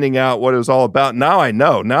finding out what it was all about. Now I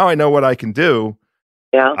know what I can do.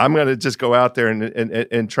 Yeah, I'm going to just go out there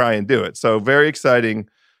and try and do it. So very exciting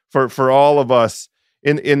for all of us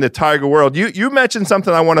in the Tiger world. You mentioned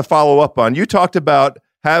something I want to follow up on. You talked about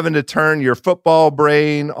having to turn your football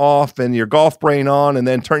brain off and your golf brain on, and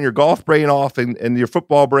then turn your golf brain off and your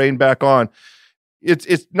football brain back on.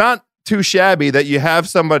 It's not too shabby that you have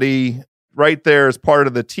somebody right there as part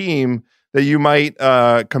of the team that you might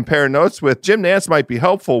compare notes with. Jim Nantz might be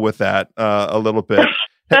helpful with that a little bit.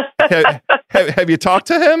 Have you talked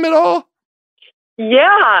to him at all? Yeah,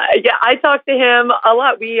 I talked to him a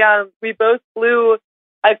lot. We both flew.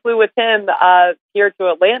 I flew with him here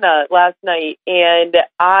to Atlanta last night, and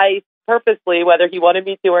I purposely, whether he wanted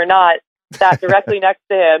me to or not, sat directly next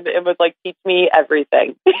to him and was like, teach me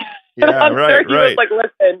everything. Yeah, I'm sure he was like,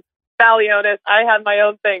 listen, Balionis, I have my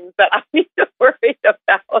own things that I need to worry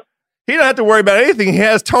about. He don't have to worry about anything. He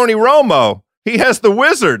has Tony Romo. He has the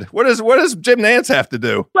Wizard. What does Jim Nantz have to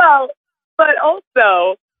do? Well, but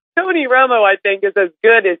also Tony Romo, I think, is as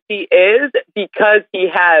good as he is because he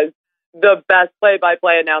has the best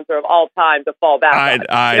play-by-play announcer of all time to fall back on.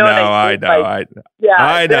 I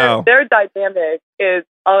know. Their dynamic is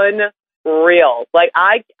unreal. Like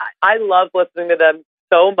I love listening to them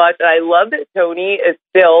so much, and I love that Tony is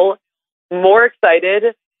still more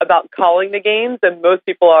excited about calling the games than most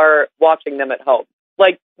people are watching them at home.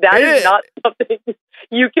 Like that is not something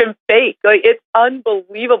you can fake. Like it's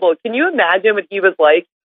unbelievable. Can you imagine what he was like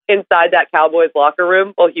inside that Cowboys locker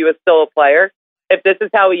room while he was still a player? If this is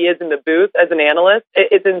how he is in the booth as an analyst,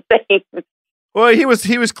 it's insane. Well, he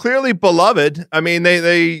was clearly beloved. I mean,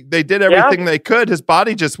 they did everything they could. His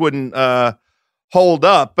body just wouldn't hold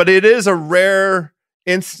up. But it is a rare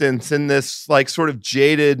instance in this like sort of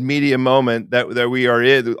jaded media moment that we are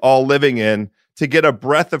all living in, to get a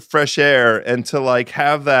breath of fresh air and to like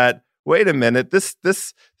have that. Wait a minute, this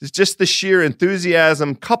is just the sheer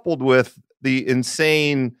enthusiasm coupled with the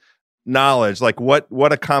insane knowledge. Like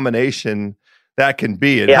what a combination that can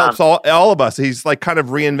be. It helps all of us. He's like kind of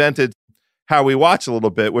reinvented how we watch a little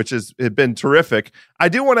bit, which has been terrific. I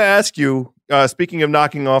do want to ask you, speaking of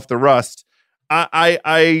knocking off the rust,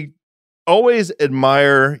 I always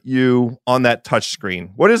admire you on that touch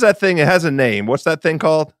screen. What is that thing? It has a name. What's that thing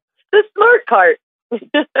called? The Smart Cart.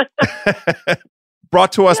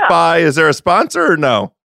 Brought to us by, is there a sponsor or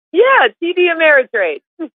no? Yeah, TD Ameritrade.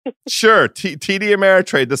 Sure, TD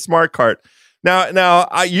Ameritrade, the Smart Cart. Now,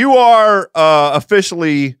 you are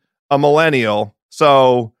officially a millennial,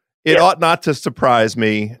 so it ought not to surprise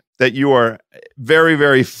me that you are very,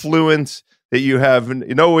 very fluent, that you have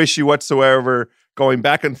no issue whatsoever going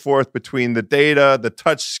back and forth between the data, the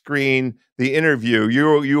touch screen, the interview.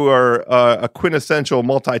 You are a quintessential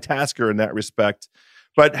multitasker in that respect.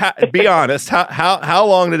 But be honest, how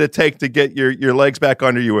long did it take to get your legs back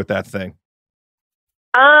under you with that thing?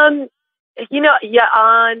 On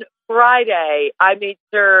Friday, I made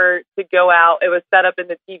sure to go out. It was set up in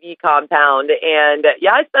the TV compound. And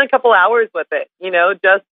I spent a couple hours with it,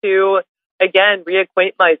 just to, again,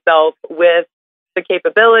 reacquaint myself with the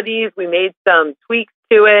capabilities. We made some tweaks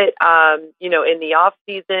to it, in the off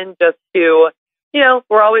season, just to,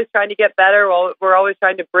 we're always trying to get better. We're always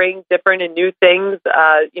trying to bring different and new things,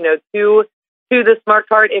 to the Smart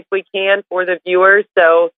Cart if we can for the viewers.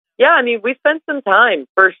 So, we spent some time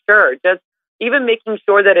for sure, just even making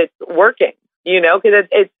sure that it's working, because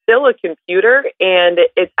it's still a computer, and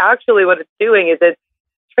it's actually what it's doing is it's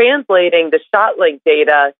translating the ShotLink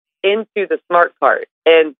data into the Smart Cart.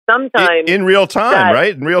 And sometimes in real time,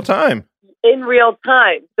 right? In real time. In real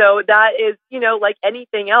time. So that is, like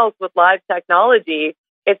anything else with live technology,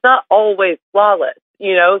 it's not always flawless,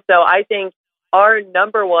 So I think our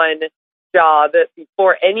number one job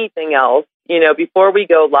before anything else, before we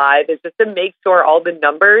go live, is just to make sure all the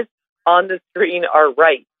numbers on the screen are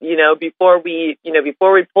right. Before we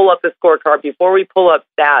pull up the scorecard, before we pull up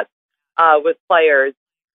stats with players.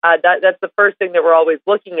 That's the first thing that we're always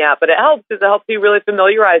looking at, but it helps you really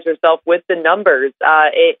familiarize yourself with the numbers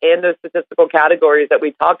and those statistical categories that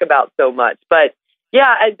we talk about so much. But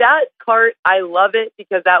that cart, I love it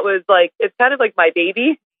because that was it's kind of like my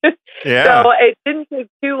baby. Yeah. So it didn't take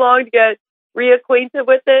too long to get reacquainted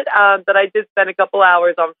with it, but I did spend a couple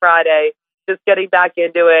hours on Friday just getting back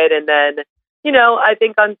into it. And then, I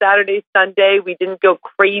think on Saturday, Sunday, we didn't go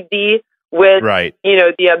crazy with,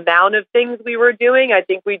 the amount of things we were doing. I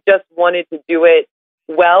think we just wanted to do it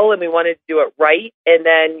well and we wanted to do it right. And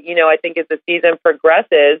then, I think as the season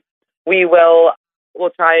progresses, we'll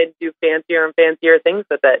try and do fancier and fancier things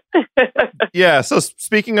with it. Yeah. So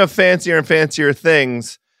speaking of fancier and fancier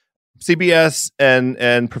things, CBS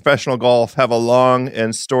and professional golf have a long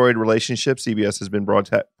and storied relationship. CBS has been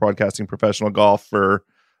broadcasting professional golf for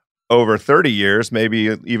over 30 years,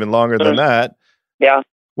 maybe even longer than that. Yeah.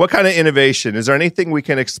 What kind of innovation? Is there anything we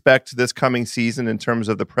can expect this coming season in terms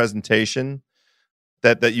of the presentation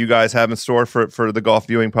that you guys have in store for the golf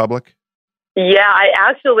viewing public? Yeah, I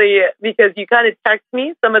actually, because you kind of text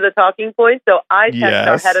me some of the talking points, so I text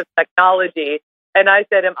our head of technology, and I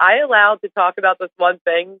said, am I allowed to talk about this one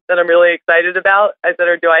thing that I'm really excited about? I said,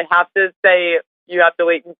 or do I have to say, you have to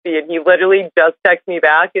wait and see? And he literally just texted me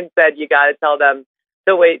back and said, you got to tell them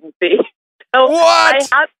to wait and see. So what? I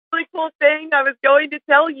have a really cool thing I was going to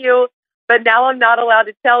tell you, but now I'm not allowed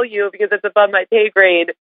to tell you because it's above my pay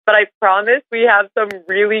grade. But I promise we have some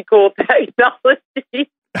really cool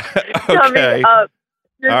technology coming up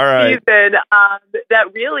this season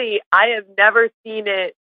that really I have never seen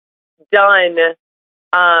it done.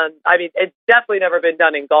 It's definitely never been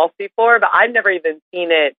done in golf before, but I've never even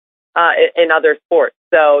seen it in other sports.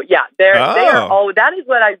 So yeah, they are all. That is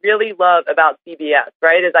what I really love about CBS,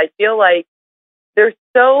 right? Is I feel like they're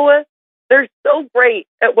so great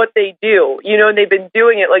at what they do, and they've been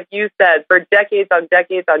doing it, like you said, for decades on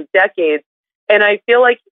decades on decades. And I feel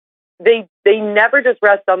like they never just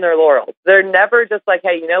rest on their laurels. They're never just like,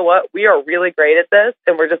 hey, you know what? We are really great at this,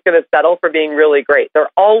 and we're just going to settle for being really great. They're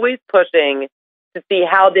always pushing to see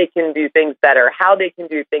how they can do things better, how they can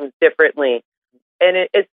do things differently. And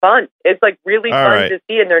it's fun. It's like really fun to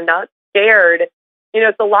see, and they're not scared.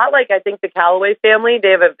 It's a lot like, I think, the Callaway family.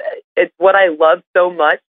 It's what I love so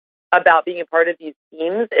much about being a part of these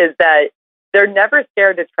teams is that they're never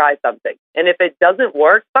scared to try something. And if it doesn't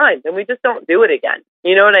work, fine, then we just don't do it again.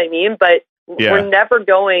 You know what I mean? But we're never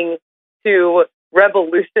going to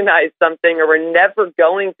revolutionize something, or we're never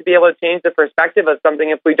going to be able to change the perspective of something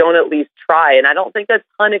if we don't at least try. And I don't think a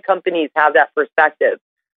ton of companies have that perspective.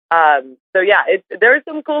 So yeah, there's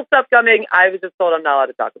some cool stuff coming. I was just told I'm not allowed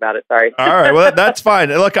to talk about it. Sorry. All right. Well, that's fine.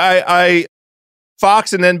 Look,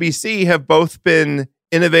 Fox and NBC have both been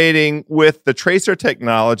innovating with the tracer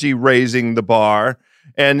technology, raising the bar.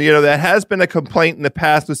 And, that has been a complaint in the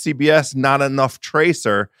past with CBS, not enough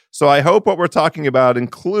tracer. So I hope what we're talking about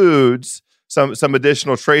includes some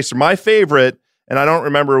additional tracer. My favorite, and I don't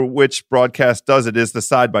remember which broadcast does it, is the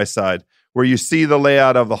side-by-side, where you see the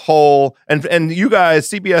layout of the hole. And you guys,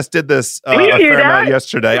 CBS did this a fair amount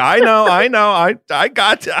yesterday. I know. I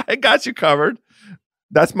got you covered.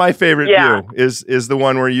 That's my favorite view, is the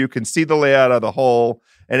one where you can see the layout of the hole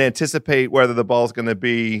and anticipate whether the ball's going to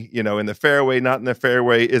be, in the fairway, not in the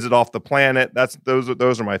fairway. Is it off the planet?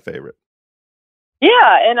 Those are my favorite.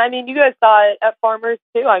 Yeah, and I mean, you guys saw it at Farmers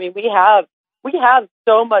too. I mean, we have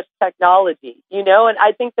so much technology, and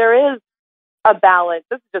I think there is a balance.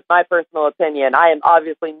 This is just my personal opinion. I am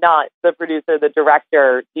obviously not the producer, the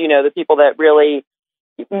director, the people that really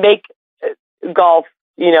make golf,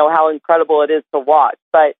 how incredible it is to watch.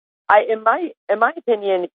 But in my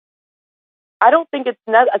opinion, I don't think it's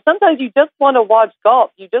sometimes you just want to watch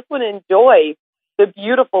golf. You just want to enjoy the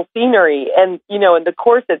beautiful scenery and, and the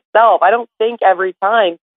course itself. I don't think every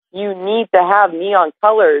time you need to have neon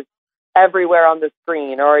colors everywhere on the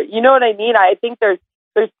screen, or, you know what I mean? I think there's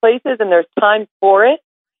places and there's times for it.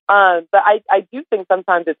 But I do think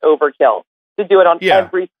sometimes it's overkill to do it on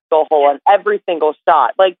every single hole, on every single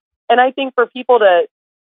shot. And I think for people to,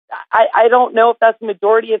 I don't know if that's the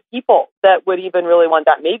majority of people that would even really want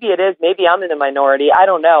that. Maybe it is. Maybe I'm in the minority. I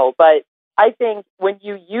don't know. But I think when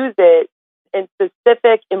you use it in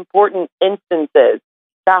specific important instances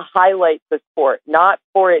to highlight the sport, not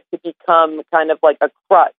for it to become kind of like a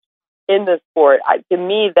crutch in the sport, to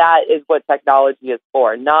me, that is what technology is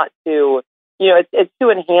for. Not to, it's to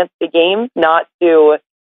enhance the game, not to,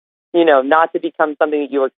 not to become something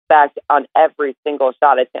that you expect on every single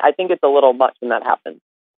shot. I think it's a little much when that happens.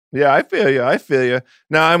 Yeah, I feel you.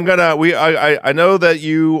 Now I know that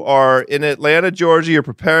you are in Atlanta, Georgia. You're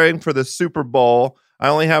preparing for the Super Bowl. I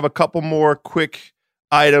only have a couple more quick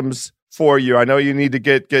items for you. I know you need to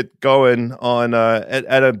get going on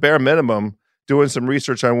at a bare minimum, doing some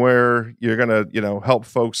research on where you're gonna, help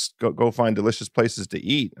folks go find delicious places to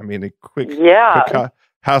eat. I mean, a quick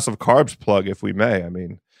House of Carbs plug, if we may. I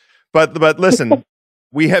mean, but listen,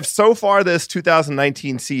 we have so far this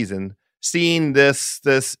 2019 season seen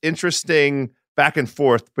this interesting back and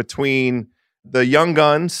forth between the young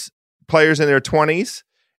guns, players in their 20s,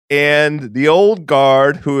 and the old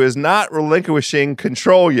guard who is not relinquishing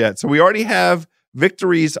control yet. So we already have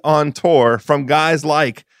victories on tour from guys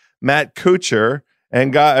like Matt Kuchar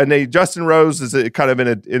and Justin Rose is kind of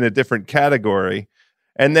in a different category.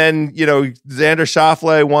 And then, Xander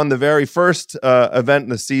Schauffele won the very first event in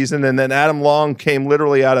the season, and then Adam Long came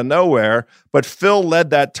literally out of nowhere. But Phil led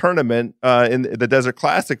that tournament in the Desert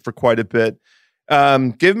Classic for quite a bit.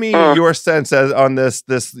 Give me your sense on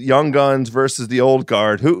this young guns versus the old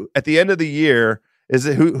guard. Who, at the end of the year,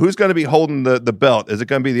 who's going to be holding the belt? Is it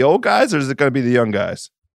going to be the old guys, or is it going to be the young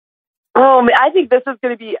guys? I think this is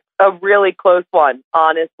going to be a really close one,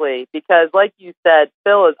 honestly, because like you said,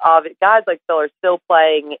 Phil is obvious. Guys like Phil are still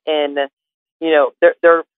playing in,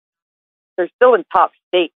 they're still in top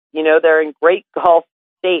state. They're in great golf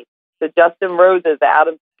state. The Justin Roses, the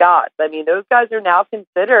Adam Scotts. I mean, those guys are now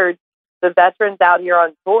considered the veterans out here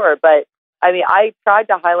on tour. But I mean, I tried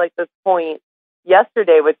to highlight this point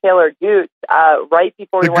yesterday with Taylor Gooch right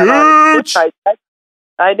before we went on.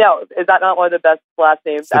 I know. Is that not one of the best last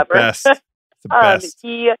names ever? Best. It's the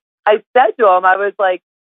best. I said to him, I was like,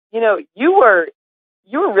 you were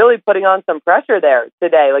really putting on some pressure there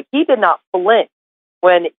today. Like, he did not flinch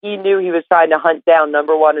when he knew he was trying to hunt down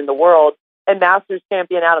number one in the world and Masters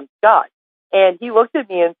champion Adam Scott. And he looked at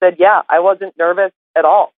me and said, yeah, I wasn't nervous at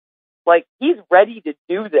all. Like, he's ready to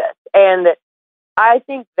do this. And I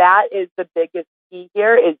think that is the biggest key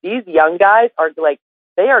here is these young guys are like,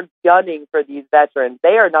 they are gunning for these veterans.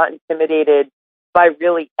 They are not intimidated by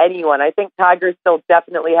really anyone. I think Tiger still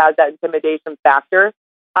definitely has that intimidation factor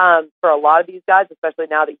for a lot of these guys, especially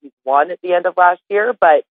now that he's won at the end of last year.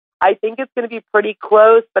 But I think it's going to be pretty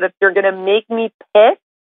close. But if you're going to make me pick,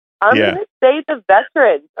 I'm going to say the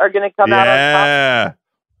veterans are going to come out on top.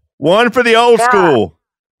 One for the old school.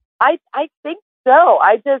 I think so.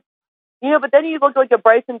 I just, but then you look like a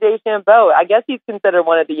Bryson DeChambeau. I guess he's considered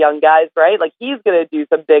one of the young guys, right? Like, he's going to do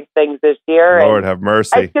some big things this year. Lord have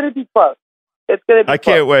mercy. It's going to be close. It's going to be I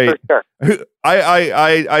can't wait. For sure.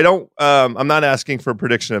 I don't, I'm not asking for a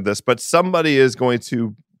prediction of this, but somebody is going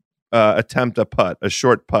to attempt a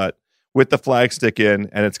short putt with the flagstick in,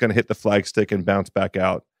 and it's going to hit the flagstick and bounce back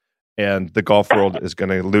out. And the golf world is going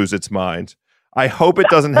to lose its mind. I hope it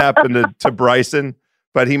doesn't happen to Bryson,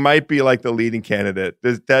 but he might be like the leading candidate.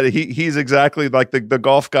 He's exactly like the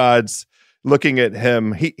golf gods looking at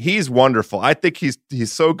him. He's wonderful. I think he's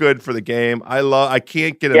so good for the game. I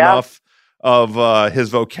can't get enough of his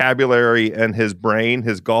vocabulary and his brain,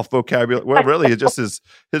 his golf vocabulary. Well, really, it's just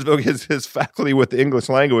his faculty with the English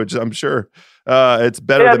language. I'm sure it's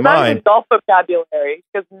better than mine. His golf vocabulary,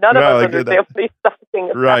 because none of us understand what he's talking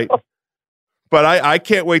about. Right. But I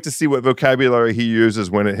can't wait to see what vocabulary he uses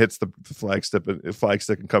when it hits the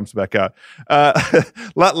flagstick and comes back out.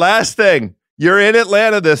 Last thing, you're in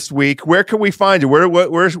Atlanta this week. Where can we find you?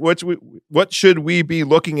 What should we be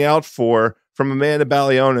looking out for from Amanda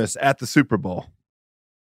Balionis at the Super Bowl?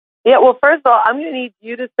 Yeah, well, first of all, I'm going to need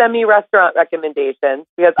you to send me restaurant recommendations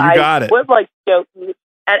because I would like to go eat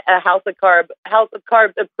at a House of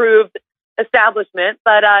Carbs approved establishment.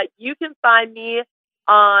 But you can find me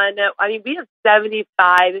we have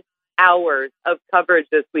 75 hours of coverage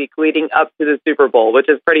this week leading up to the Super Bowl, which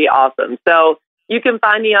is pretty awesome. So you can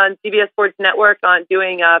find me on CBS Sports Network on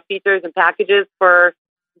doing features and packages for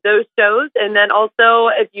those shows. And then also,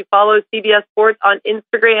 if you follow CBS Sports on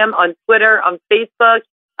Instagram, on Twitter, on Facebook,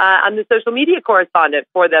 I'm the social media correspondent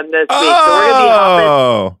for them this week. So we're going to be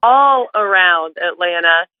hopping all around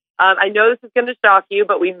Atlanta. I know this is going to shock you,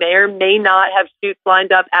 but we may or may not have shoots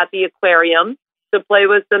lined up at the aquarium to play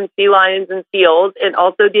with some sea lions and seals, and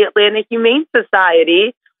also the Atlanta Humane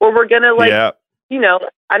Society, where we're going to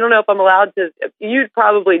I don't know if I'm allowed to, you'd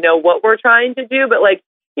probably know what we're trying to do, but like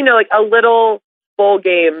a little bowl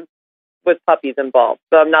game with puppies involved.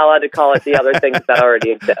 So I'm not allowed to call it the other things that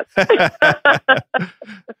already exist.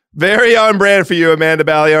 Very on brand for you, Amanda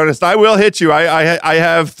Balionis. I will hit you. I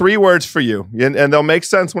have 3 words for you, and they'll make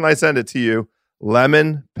sense when I send it to you.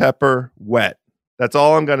 Lemon, pepper, wet. That's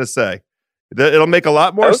all I'm going to say. It'll make a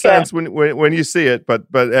lot more sense when you see it, but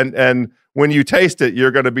when you taste it,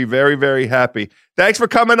 you're going to be very, very happy. Thanks for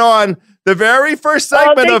coming on the very first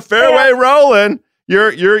segment of Fairway Rolling.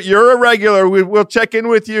 You're a regular. We'll check in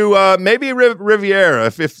with you. Maybe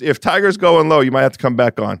Riviera. If Tiger's going low, you might have to come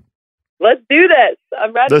back on. Let's do this.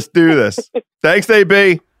 I'm ready. Let's do this. Thanks,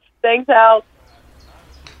 AB. Thanks, Al.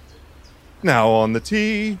 Now on the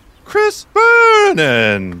tee, Chris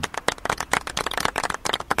Vernon.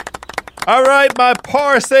 All right, my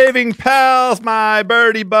par-saving pals, my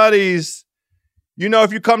birdie buddies.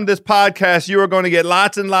 If you come to this podcast, you are going to get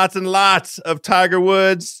lots and lots and lots of Tiger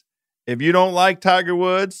Woods. If you don't like Tiger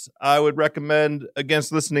Woods, I would recommend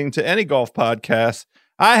against listening to any golf podcast.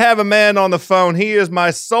 I have a man on the phone. He is my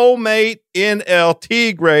soulmate in El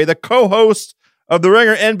Tigre, the co-host of the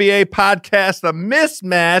Ringer NBA podcast, The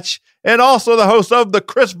Mismatch, and also the host of the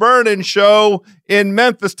Chris Vernon Show in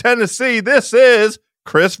Memphis, Tennessee. This is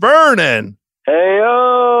Chris Vernon.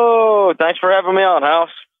 Hey-o! Thanks for having me on, House.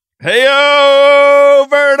 Hey-o,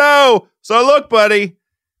 Verno! So look, buddy,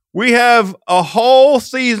 we have a whole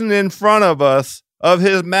season in front of us of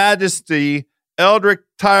His Majesty Eldrick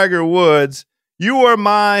Tiger Woods. You are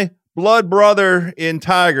my blood brother in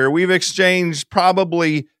Tiger. We've exchanged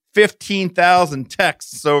probably 15,000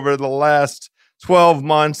 texts over the last 12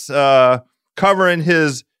 months covering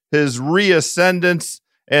his reascendance.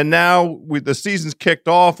 And now the season's kicked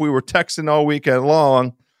off. We were texting all weekend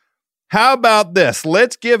long. How about this?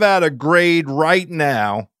 Let's give out a grade right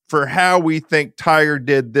now for how we think Tiger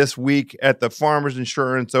did this week at the Farmers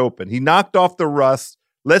Insurance Open. He knocked off the rust.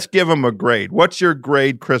 Let's give him a grade. What's your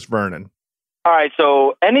grade, Chris Vernon? All right,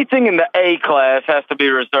 so anything in the A class has to be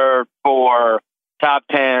reserved for top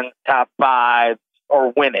 10, top 5,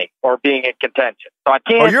 or winning, or being in contention. So I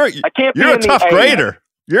can't. You're a tough grader.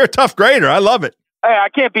 You're a tough grader. I love it. Hey, I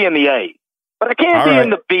can't be in the A, but I can't be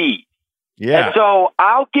in the B. Yeah. And so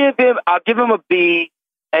I'll give him a B,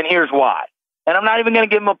 and here's why. And I'm not even going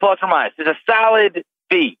to give him a plus or minus. It's a solid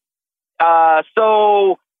B.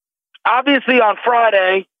 So obviously on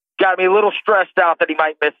Friday, got me a little stressed out that he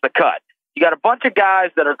might miss the cut. You got a bunch of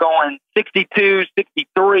guys that are going 62,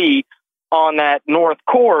 63 on that North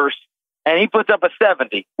course, and he puts up a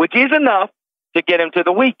 70, which is enough to get him to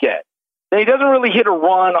the weekend. Then he doesn't really hit a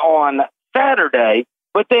run on Saturday,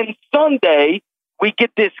 but then Sunday, we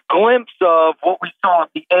get this glimpse of what we saw at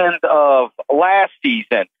the end of last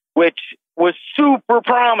season, which was super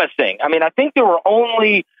promising. I mean, I think there were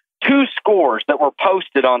only 2 scores that were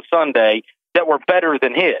posted on Sunday that were better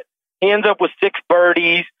than his. He ends up with 6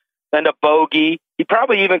 birdies and a bogey. He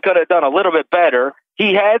probably even could have done a little bit better.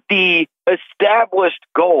 He had the established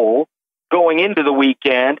goal going into the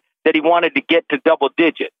weekend that he wanted to get to double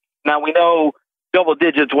digits. Now, we know double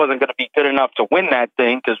digits wasn't going to be good enough to win that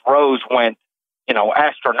thing because Rose went,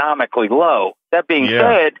 astronomically low. That being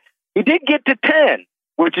said, he did get to 10,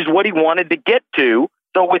 which is what he wanted to get to.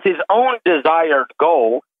 So with his own desired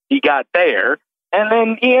goal, he got there. And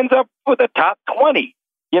then he ends up with a top 20.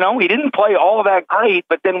 He didn't play all that great,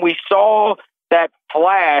 but then we saw that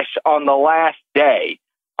flash on the last day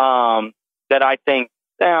that I think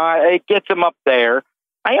it gets him up there.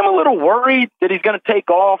 I am a little worried that he's going to take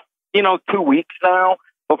off, 2 weeks now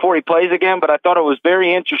before he plays again, but I thought it was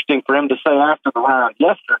very interesting for him to say after the round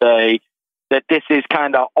yesterday that this is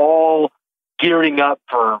kind of all gearing up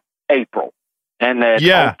for April and that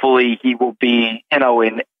hopefully he will be,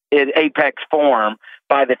 in apex form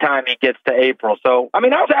by the time he gets to April. So, I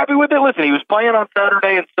was happy with it. Listen, he was playing on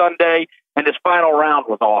Saturday and Sunday, and his final round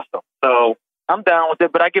was awesome. So I'm down with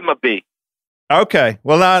it, but I give him a B. Okay.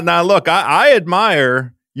 Well, now look, I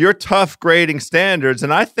admire your tough grading standards,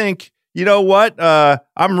 and I think, you know what?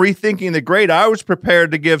 I'm rethinking the grade. I was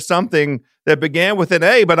prepared to give something that began with an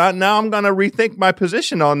A, but now I'm going to rethink my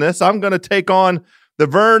position on this. I'm going to take on the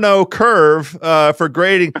Verno curve for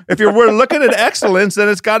grading. If we're looking at excellence, then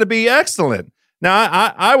it's got to be excellent.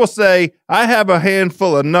 Now, I will say I have a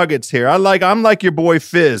handful of nuggets here. I'm like your boy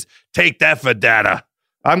Fizz. Take that for data.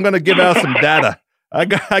 I'm going to give out some data.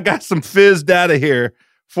 I got some Fizz data here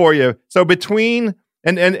for you. So between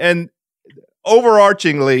and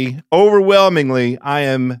overwhelmingly, I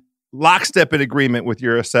am lockstep in agreement with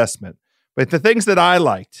your assessment. But the things that I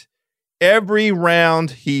liked, every round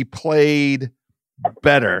he played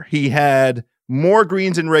better. He had more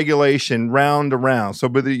greens in regulation round to round. So,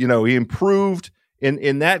 he improved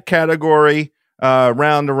in that category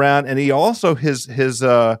round to round, and he also his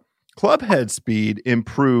club head speed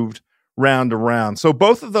improved round to round. So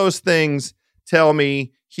both of those things tell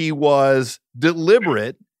me he was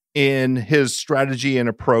deliberate in his strategy and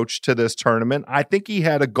approach to this tournament. I think he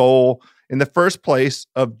had a goal in the first place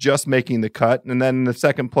of just making the cut, and then in the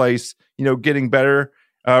second place, getting better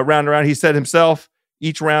round to round. He said himself,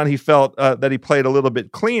 each round he felt that he played a little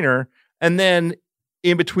bit cleaner. And then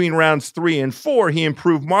in between rounds 3 and 4, he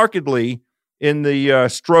improved markedly in the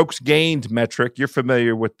strokes gained metric. You're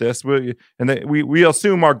familiar with this. We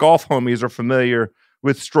assume our golf homies are familiar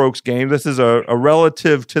with strokes gained. This is a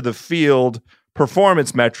relative to the field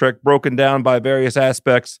performance metric broken down by various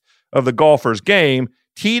aspects of the golfer's game.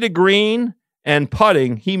 Tee to green and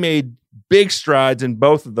putting, he made big strides in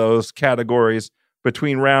both of those categories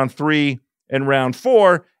between round 3 and round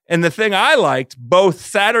 4. And the thing I liked, both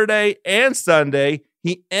Saturday and Sunday,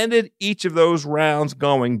 he ended each of those rounds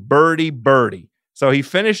going birdie. So he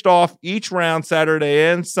finished off each round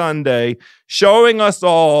Saturday and Sunday, showing us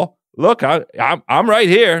all, look, I'm right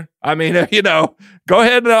here. Go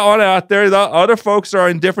ahead on out there. The other folks are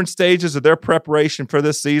in different stages of their preparation for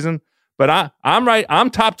this season, but I'm right. I'm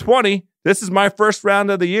top 20. This is my first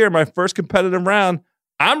round of the year, my first competitive round.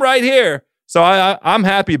 I'm right here. So I'm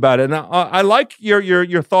happy about it. And I like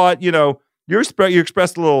your thought. You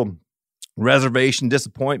expressed a little reservation,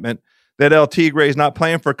 disappointment that El Tigre is not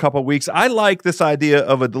playing for a couple of weeks. I like this idea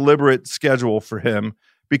of a deliberate schedule for him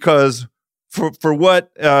because for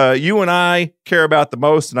what you and I care about the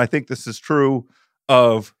most, and I think this is true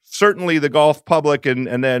of certainly the golf public,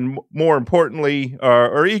 and then more importantly,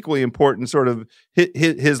 or equally important, sort of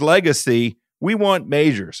his legacy. We want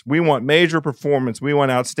majors. We want major performance. We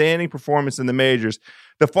want outstanding performance in the majors.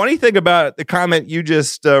 The funny thing about the comment you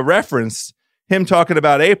just referenced, him talking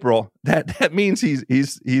about April, that means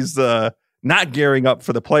he's not gearing up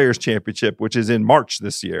for the Players Championship, which is in March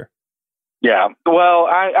this year. Yeah. Well,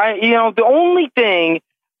 the only thing,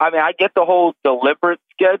 I get the whole deliberate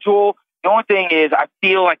schedule. The only thing is I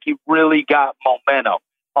feel like he really got momentum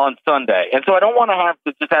on Sunday. And so I don't want to have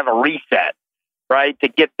to just have a reset, right, to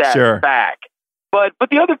get that back. But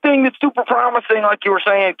the other thing that's super promising, like you were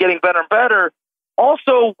saying, getting better and better,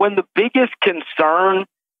 also when the biggest concern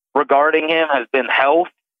regarding him has been health.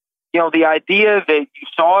 The idea that you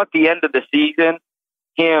saw at the end of the season,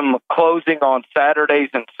 him closing on Saturdays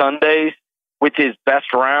and Sundays with his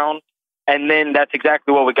best round, and then that's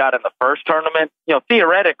exactly what we got in the first tournament.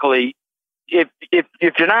 Theoretically, if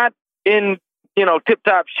you're not in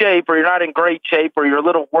tip-top shape, or you're not in great shape, or you're a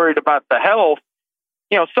little worried about the health,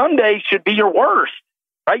 Sundays should be your worst,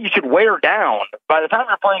 right? You should wear down. By the time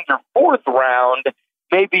you're playing your fourth round,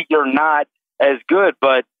 maybe you're not as good,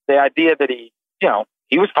 but the idea that he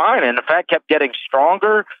was fine, and in fact kept getting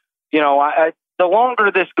stronger. The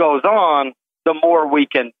longer this goes on, the more we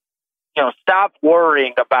can, stop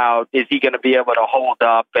worrying about, is he going to be able to hold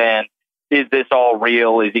up, and is this all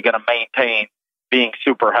real? Is he going to maintain being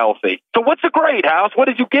super healthy? So what's a grade, House? What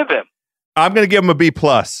did you give him? I'm going to give him a B+.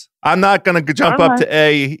 I'm not going to jump up to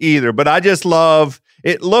A either, but I just love,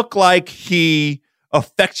 it looked like he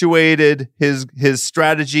effectuated his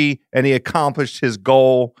strategy and he accomplished his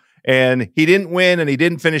goal, and he didn't win and he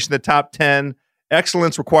didn't finish in the top 10.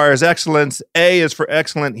 Excellence requires excellence. A is for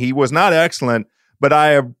excellent. He was not excellent, but I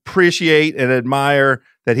appreciate and admire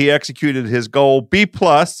that he executed his goal. B+.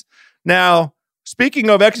 Now, speaking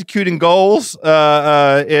of executing goals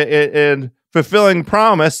and fulfilling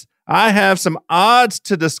promise, I have some odds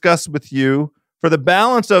to discuss with you for the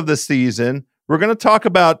balance of the season. We're going to talk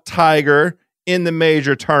about Tiger in the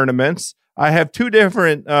major tournaments. I have two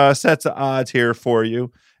different sets of odds here for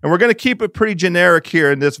you, and we're going to keep it pretty generic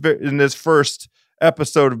here in this first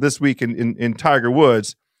episode of This Week in Tiger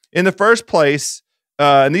Woods. In the first place,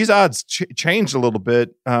 and these odds changed a little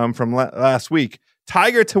bit from last week.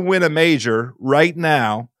 Tiger to win a major right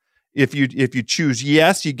now, if you choose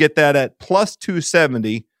yes, you get that at plus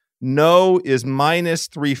 270. No is minus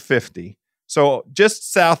 350. So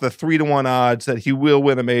just south of 3-1 odds that he will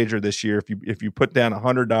win a major this year. If you put down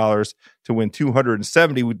 $100 to win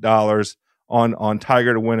 $270 on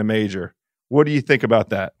Tiger to win a major, what do you think about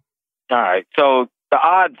that? All right, so the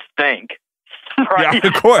odds stink. Right? Yeah,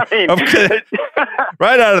 of course.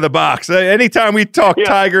 Right out of the box. Anytime we talk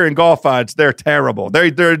Tiger and golf odds, they're terrible.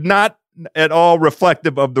 They're not at all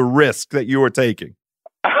reflective of the risk that you are taking.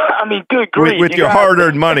 I mean, good grief. With your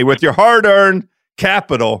hard-earned money, with your hard-earned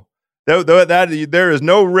capital, there is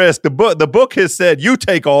no risk. The book has said you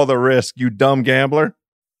take all the risk, you dumb gambler.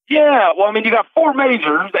 Yeah, well, I mean, you got 4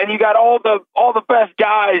 majors and you got all the best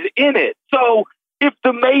guys in it. So if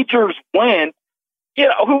the majors went,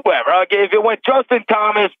 whoever. If it went Justin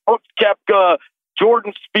Thomas, Brooks Koepka,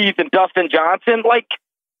 Jordan Spieth, and Dustin Johnson, it's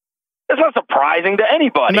not surprising to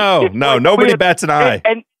anybody. No, nobody bats an eye.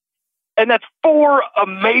 And that's 4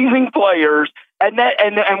 amazing players, and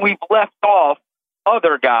we've left off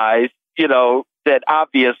other guys, that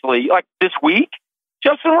obviously, like this week,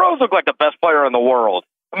 Justin Rose looked like the best player in the world.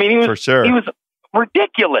 I mean, he was, for sure. He was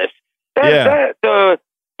ridiculous.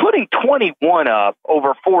 Putting 21 up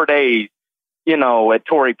over 4 days, at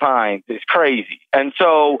Torrey Pines is crazy. And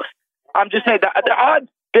so I'm just saying the odds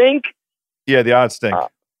stink. Yeah, the odds stink.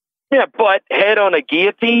 But head on a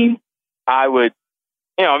guillotine, I would,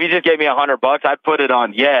 if you just gave me $100, I'd put it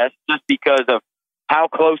on yes, just because of how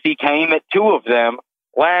close he came at 2 of them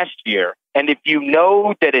last year. And if you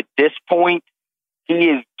know that at this point he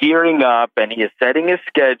is gearing up and he is setting his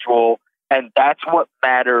schedule, and that's what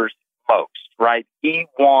matters most, right? He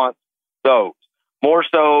wants those. More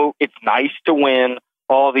so, it's nice to win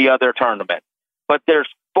all the other tournaments. But there's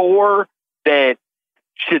 4 that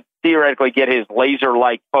should theoretically get his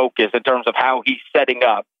laser-like focus in terms of how he's setting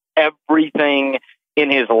up everything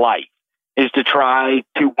in his life, is to try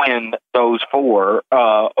to win those 4,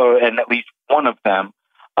 and at least one of them.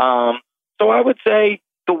 So I would say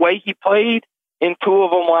the way he played in 2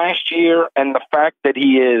 of them last year, and the fact that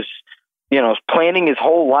he is, planning his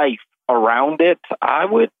whole life around it, I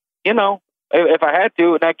would, if I had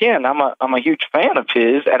to, and again, I'm a huge fan of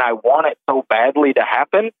his, and I want it so badly to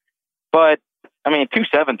happen. But I mean,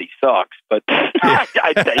 270 sucks, but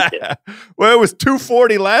I take it. Well, it was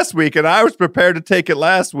 240 last week, and I was prepared to take it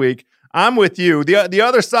last week. I'm with you. The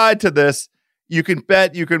other side to this, you can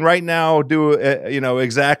bet you can right now do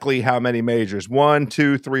exactly how many majors, 1,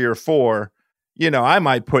 2, 3, or 4. I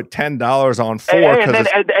might put $10 on 4.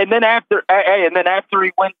 And then after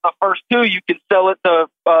he wins the first 2, you can sell it to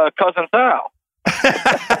Cousin Sal.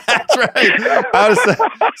 That's right. I would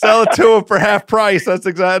sell it to him for half price. That's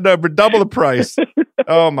exactly number, double the price.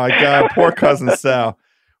 Oh my God, poor Cousin Sal.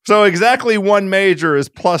 So exactly 1 major is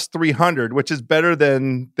plus 300, which is better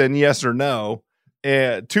than yes or no.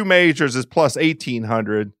 And 2 majors is plus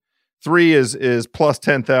 1,800. 3 is plus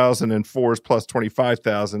 10,000, and 4 is plus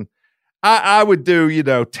 25,000. I would do,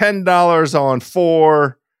 $10 on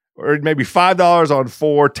 4, or maybe $5 on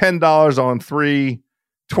 4, $10 on 3,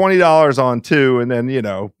 $20 on 2, and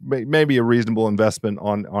then, maybe a reasonable investment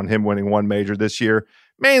on him winning one major this year,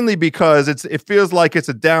 mainly because it feels like it's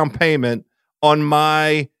a down payment on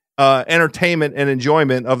my entertainment and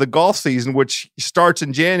enjoyment of the golf season, which starts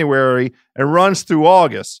in January and runs through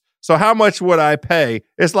August. So how much would I pay?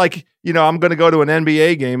 It's like, I'm going to go to an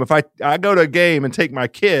NBA game. If I go to a game and take my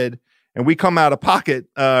kid and we come out of pocket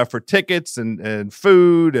for tickets and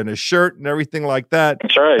food and a shirt and everything like that.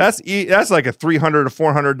 That's right. That's like a $300 to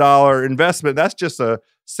 $400 investment. That's just a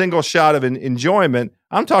single shot of enjoyment.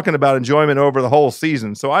 I'm talking about enjoyment over the whole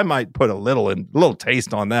season. So I might put a little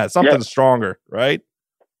taste on that, something stronger, right?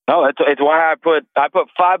 No, it's why I put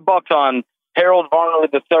 $5 on Harold Varner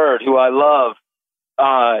III, who I love,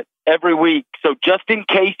 every week. So just in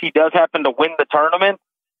case he does happen to win the tournament,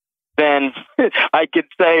 then I could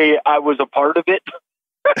say I was a part of it.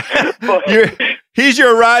 He's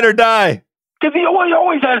your ride or die. Because he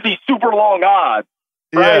always has these super long odds,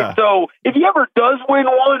 right? Yeah. So if he ever does win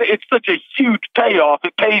one, it's such a huge payoff.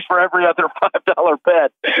 It pays for every other $5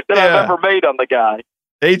 bet that I've ever made on the guy.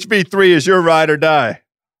 HV3 is your ride or die.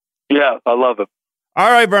 Yeah, I love him. All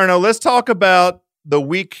right, Verno, let's talk about the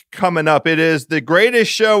week coming up. It is the greatest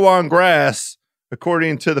show on grass,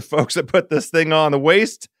 according to the folks that put this thing on. The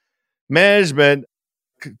Waste Management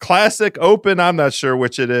Classic Open, I'm not sure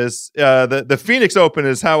which it is. The Phoenix Open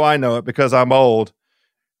is how I know it because I'm old.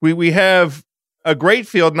 We have a great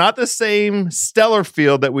field, not the same stellar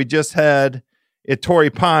field that we just had at Torrey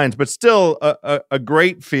Pines, but still a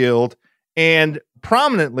great field. And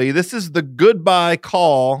prominently, this is the goodbye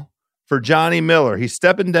call for Johnny Miller. He's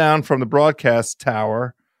stepping down from the broadcast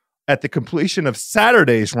tower at the completion of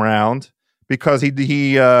Saturday's round because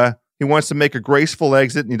he wants to make a graceful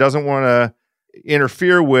exit and he doesn't want to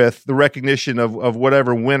interfere with the recognition of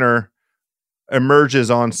whatever winner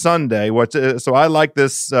emerges on Sunday. So I like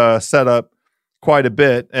this setup quite a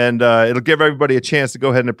bit, and it'll give everybody a chance to go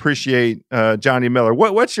ahead and appreciate Johnny Miller.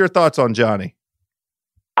 What's your thoughts on Johnny?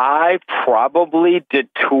 I probably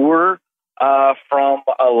detour from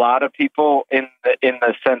a lot of people in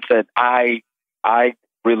the sense that I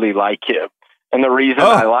really like him, and the reason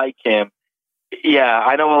I like him,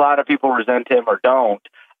 I know a lot of people resent him or don't.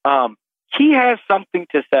 He has something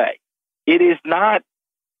to say. It's not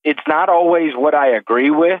always what I agree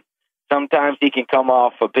with. Sometimes he can come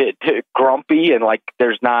off a bit grumpy and like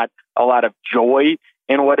there's not a lot of joy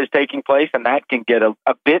in what is taking place, and that can get a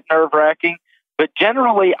bit nerve-wracking. But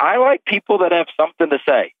generally, I like people that have something to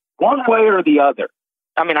say, one way or the other.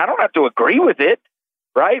 I mean, I don't have to agree with it,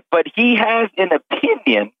 right? But he has an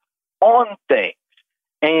opinion on things.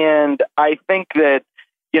 And I think that,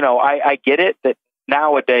 I get it that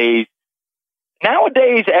nowadays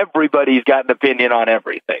everybody's got an opinion on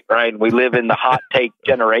everything, right? We live in the hot take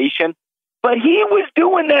generation. But he was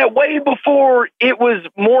doing that way before it was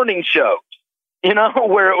morning shows,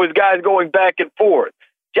 where it was guys going back and forth.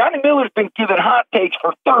 Johnny Miller's been giving hot takes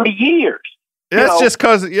for 30 years. That's just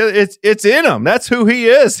because it's in him. That's who he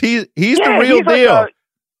is. He's the real deal.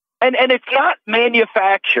 And it's not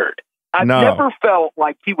manufactured. I've never felt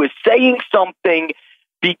like he was saying something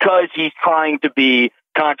because he's trying to be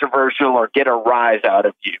controversial or get a rise out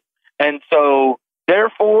of you. And so,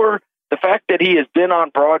 therefore, the fact that he has been on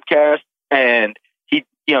broadcast and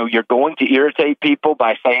you're going to irritate people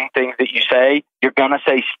by saying things that you say, you're going to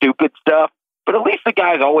say stupid stuff, but at least the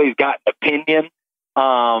guy's always got an opinion.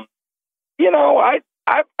 I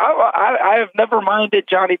have never minded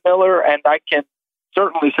Johnny Miller, and I can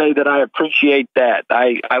certainly say that I appreciate that.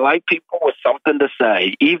 I like people with something to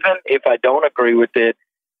say. Even if I don't agree with it,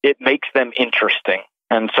 it makes them interesting.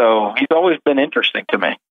 And so he's always been interesting to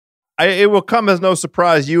me. It will come as no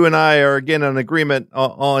surprise. You and I are, again, in agreement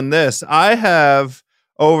on this. I have,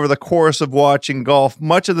 over the course of watching golf,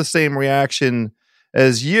 much of the same reaction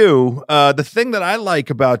as you. The thing that I like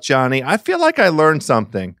about Johnny, I feel like I learned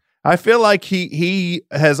something. I feel like he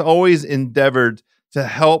has always endeavored to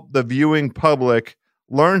help the viewing public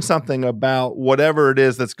learn something about whatever it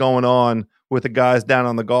is that's going on with the guys down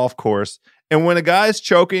on the golf course. And when a guy's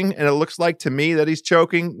choking, and it looks like to me that he's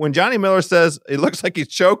choking, when Johnny Miller says it looks like he's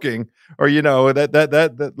choking, or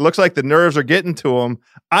that looks like the nerves are getting to him,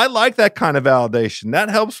 I like that kind of validation. That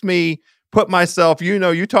helps me put myself.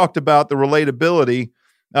 You talked about the relatability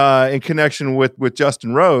in connection with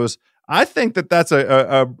Justin Rose. I think that's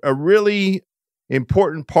a really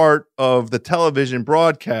important part of the television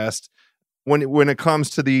broadcast when it comes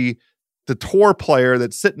to the tour player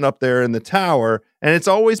that's sitting up there in the tower, and it's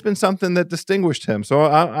always been something that distinguished him. So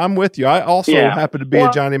I'm with you. I also happen to be a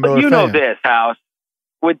Johnny Miller fan. Know this, House.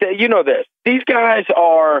 This. These guys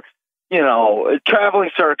are,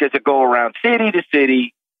 traveling circuits that go around city to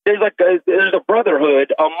city, there's a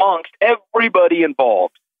brotherhood amongst everybody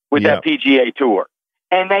involved with that PGA Tour.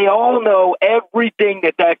 And they all know everything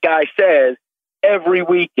that guy says every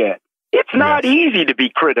weekend. It's not easy to be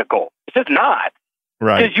critical. It's just not.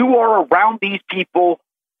 Right. Because you are around these people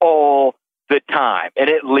all the time, and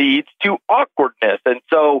it leads to awkwardness. And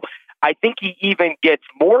so I think he even gets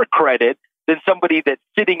more credit than somebody that's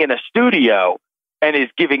sitting in a studio and is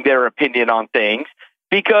giving their opinion on things,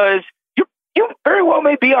 because you very well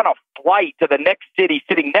may be on a flight to the next city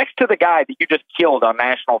sitting next to the guy that you just killed on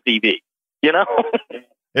national TV. You know?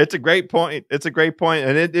 It's a great point. It's a great point.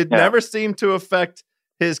 And it never seemed to affect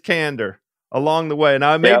his candor along the way.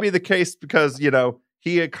 Now, it may be the case because,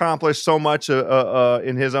 he accomplished so much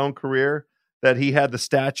in his own career that he had the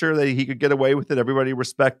stature that he could get away with it. Everybody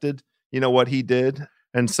respected, what he did.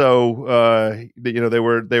 And so, they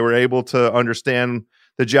were able to understand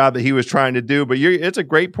the job that he was trying to do. But it's a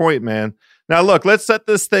great point, man. Now, look, let's set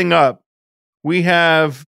this thing up. We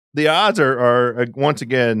have the odds are once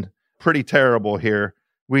again pretty terrible here.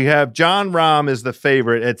 We have Jon Rahm is the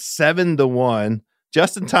favorite at 7-1.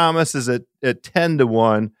 Justin Thomas is at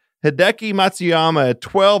 10-1. Hideki Matsuyama at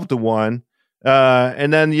 12-1.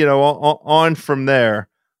 And then, on from there.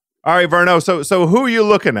 All right, Verno. So who are you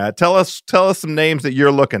looking at? Tell us some names that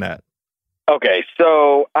you're looking at. Okay,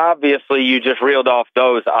 so obviously you just reeled off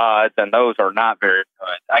those odds, and those are not very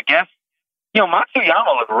good. I guess,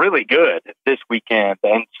 Matsuyama looked really good this weekend,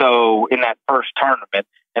 and so in that first tournament.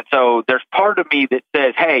 And so there's part of me that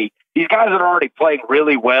says, hey, these guys that are already playing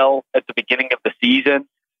really well at the beginning of the season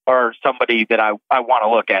are somebody that I want to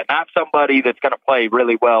look at, not somebody that's going to play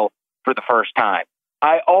really well for the first time.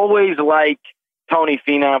 I always like Tony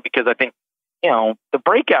Finau because I think, the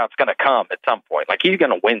breakout's going to come at some point. Like, he's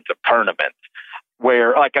going to win some tournaments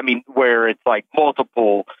where it's like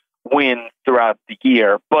multiple wins throughout the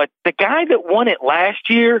year. But the guy that won it last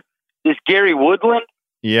year is Gary Woodland.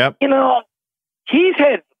 Yep. He's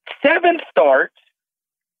had 7 starts,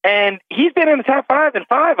 and he's been in the top 5 in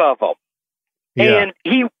 5 of them. Yeah.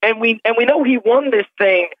 And we know he won this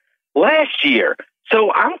thing last year.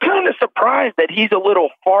 So I'm kind of surprised that he's a little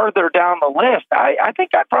farther down the list. I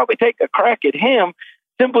think I'd probably take a crack at him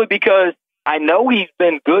simply because I know he's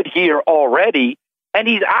been good here already, and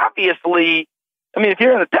he's obviously. If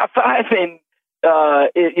you're in the top 5 and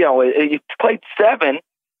you played 7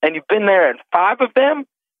 and you've been there in 5 of them,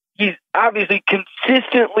 he's obviously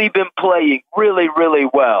consistently been playing really, really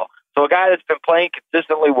well. So a guy that's been playing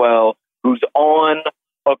consistently well, who's on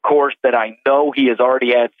a course that I know he has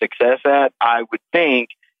already had success at, I would think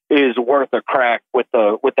is worth a crack with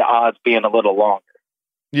the odds being a little longer.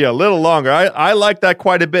 Yeah, a little longer. I like that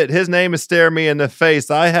quite a bit. His name is staring me in the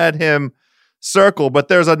face. I had him circle, but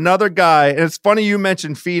there's another guy, and it's funny you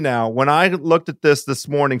mentioned Finau. When I looked at this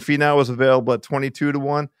morning, Finau was available at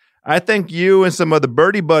 22-1. I think you and some of the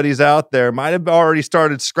birdie buddies out there might have already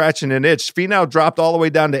started scratching an itch. Finau dropped all the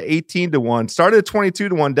way down to 18-1, started at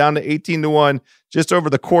 22-1, down to 18-1 just over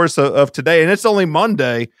the course of today, and it's only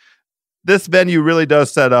Monday. This venue really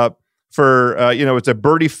does set up for, it's a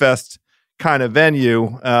birdie fest kind of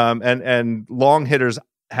venue, and long hitters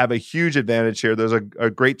have a huge advantage here. There's a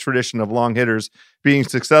great tradition of long hitters being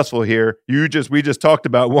successful here. We just talked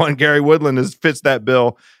about one. Gary Woodland fits that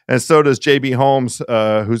bill, and so does JB Holmes,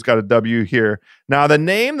 who's got a W here. Now, the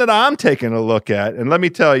name that I'm taking a look at, and let me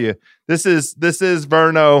tell you, this is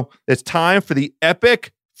Verno. It's time for the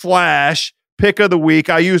Epic Flash pick of the week.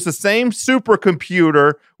 I use the same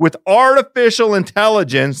supercomputer with artificial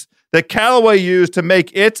intelligence that Callaway used to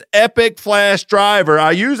make its Epic Flash driver.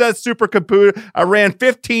 I use that supercomputer. I ran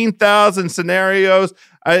 15,000 scenarios.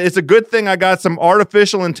 It's a good thing I got some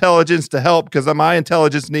artificial intelligence to help, because my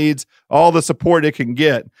intelligence needs all the support it can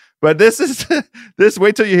get. But this,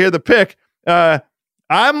 wait till you hear the pick.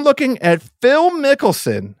 I'm looking at Phil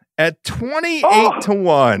Mickelson at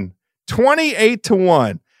 28-1.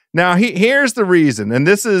 28-1. Now, here's the reason, and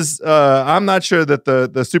this is, I'm not sure that the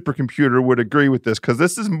supercomputer would agree with this, because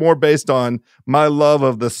this is more based on my love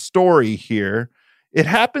of the story here. It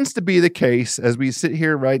happens to be the case, as we sit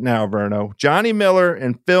here right now, Verno, Johnny Miller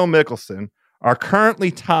and Phil Mickelson are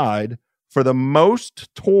currently tied for the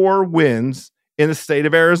most tour wins in the state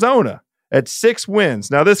of Arizona at 6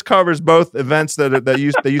 wins. Now, this covers both events that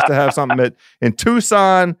used to have something in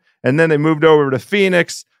Tucson, and then they moved over to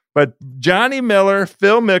Phoenix. But Johnny Miller,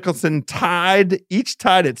 Phil Mickelson each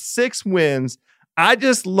tied at 6 wins. I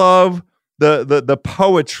just love the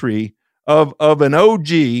poetry of an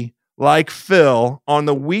OG like Phil on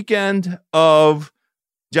the weekend of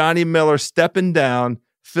Johnny Miller stepping down.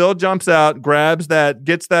 Phil jumps out, grabs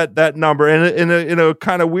gets that number in a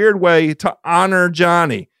kind of weird way to honor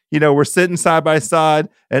Johnny. we're sitting side by side,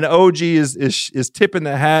 and OG is tipping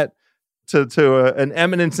the hat to an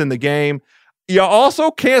eminence in the game. You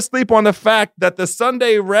also can't sleep on the fact that the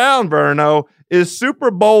Sunday round, Verno, is Super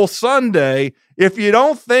Bowl Sunday. If you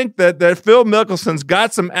don't think that Phil Mickelson's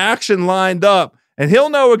got some action lined up, and he'll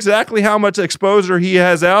know exactly how much exposure he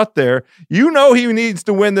has out there, he needs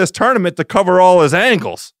to win this tournament to cover all his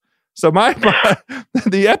angles. So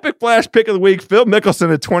the Epic Flash pick of the week, Phil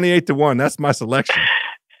Mickelson at 28-1. That's my selection.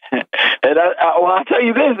 And I'll tell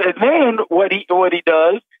you this, and then what he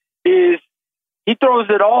does is he throws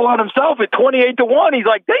it all on himself at 28-1. He's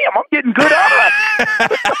like, damn, I'm getting good odds.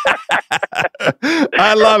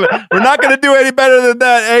 I love it. We're not going to do any better than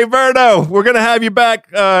that. Hey, Verno, we're going to have you back.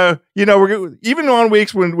 Even on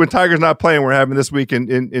weeks when Tiger's not playing, we're having this week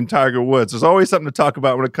in Tiger Woods. There's always something to talk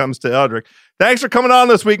about when it comes to Eldrick. Thanks for coming on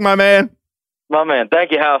this week, my man. My man.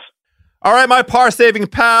 Thank you, House. All right, my par-saving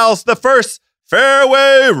pals, the first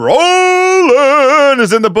Fairway Rolling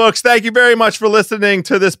is in the books. Thank you very much for listening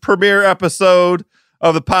to this premiere episode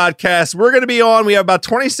of the podcast. We're going to be on. We have about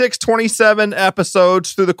 26, 27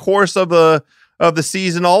 episodes through the course of the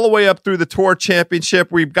season, all the way up through the Tour Championship.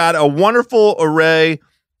 We've got a wonderful array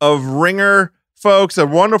of Ringer folks, a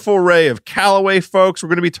wonderful array of Callaway folks. We're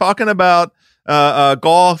going to be talking about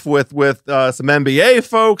golf with some NBA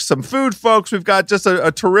folks, some food folks. We've got just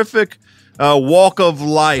a terrific walk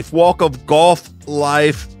of golf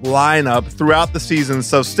life lineup throughout the season.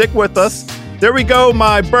 So stick with us. There we go,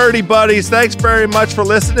 my birdie buddies. Thanks very much for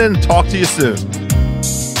listening. Talk to you soon.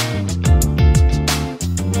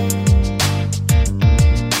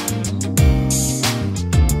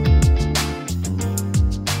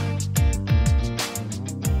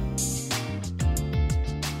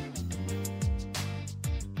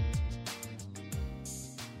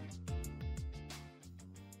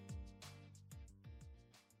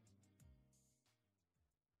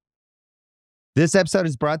 This episode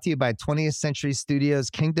is brought to you by 20th Century Studios'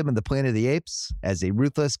 Kingdom of the Planet of the Apes. As a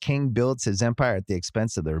ruthless king builds his empire at the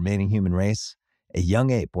expense of the remaining human race, a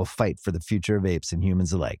young ape will fight for the future of apes and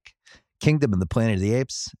humans alike. Kingdom of the Planet of the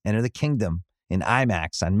Apes. Enter the kingdom in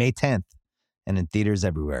IMAX on May 10th and in theaters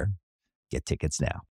everywhere. Get tickets now.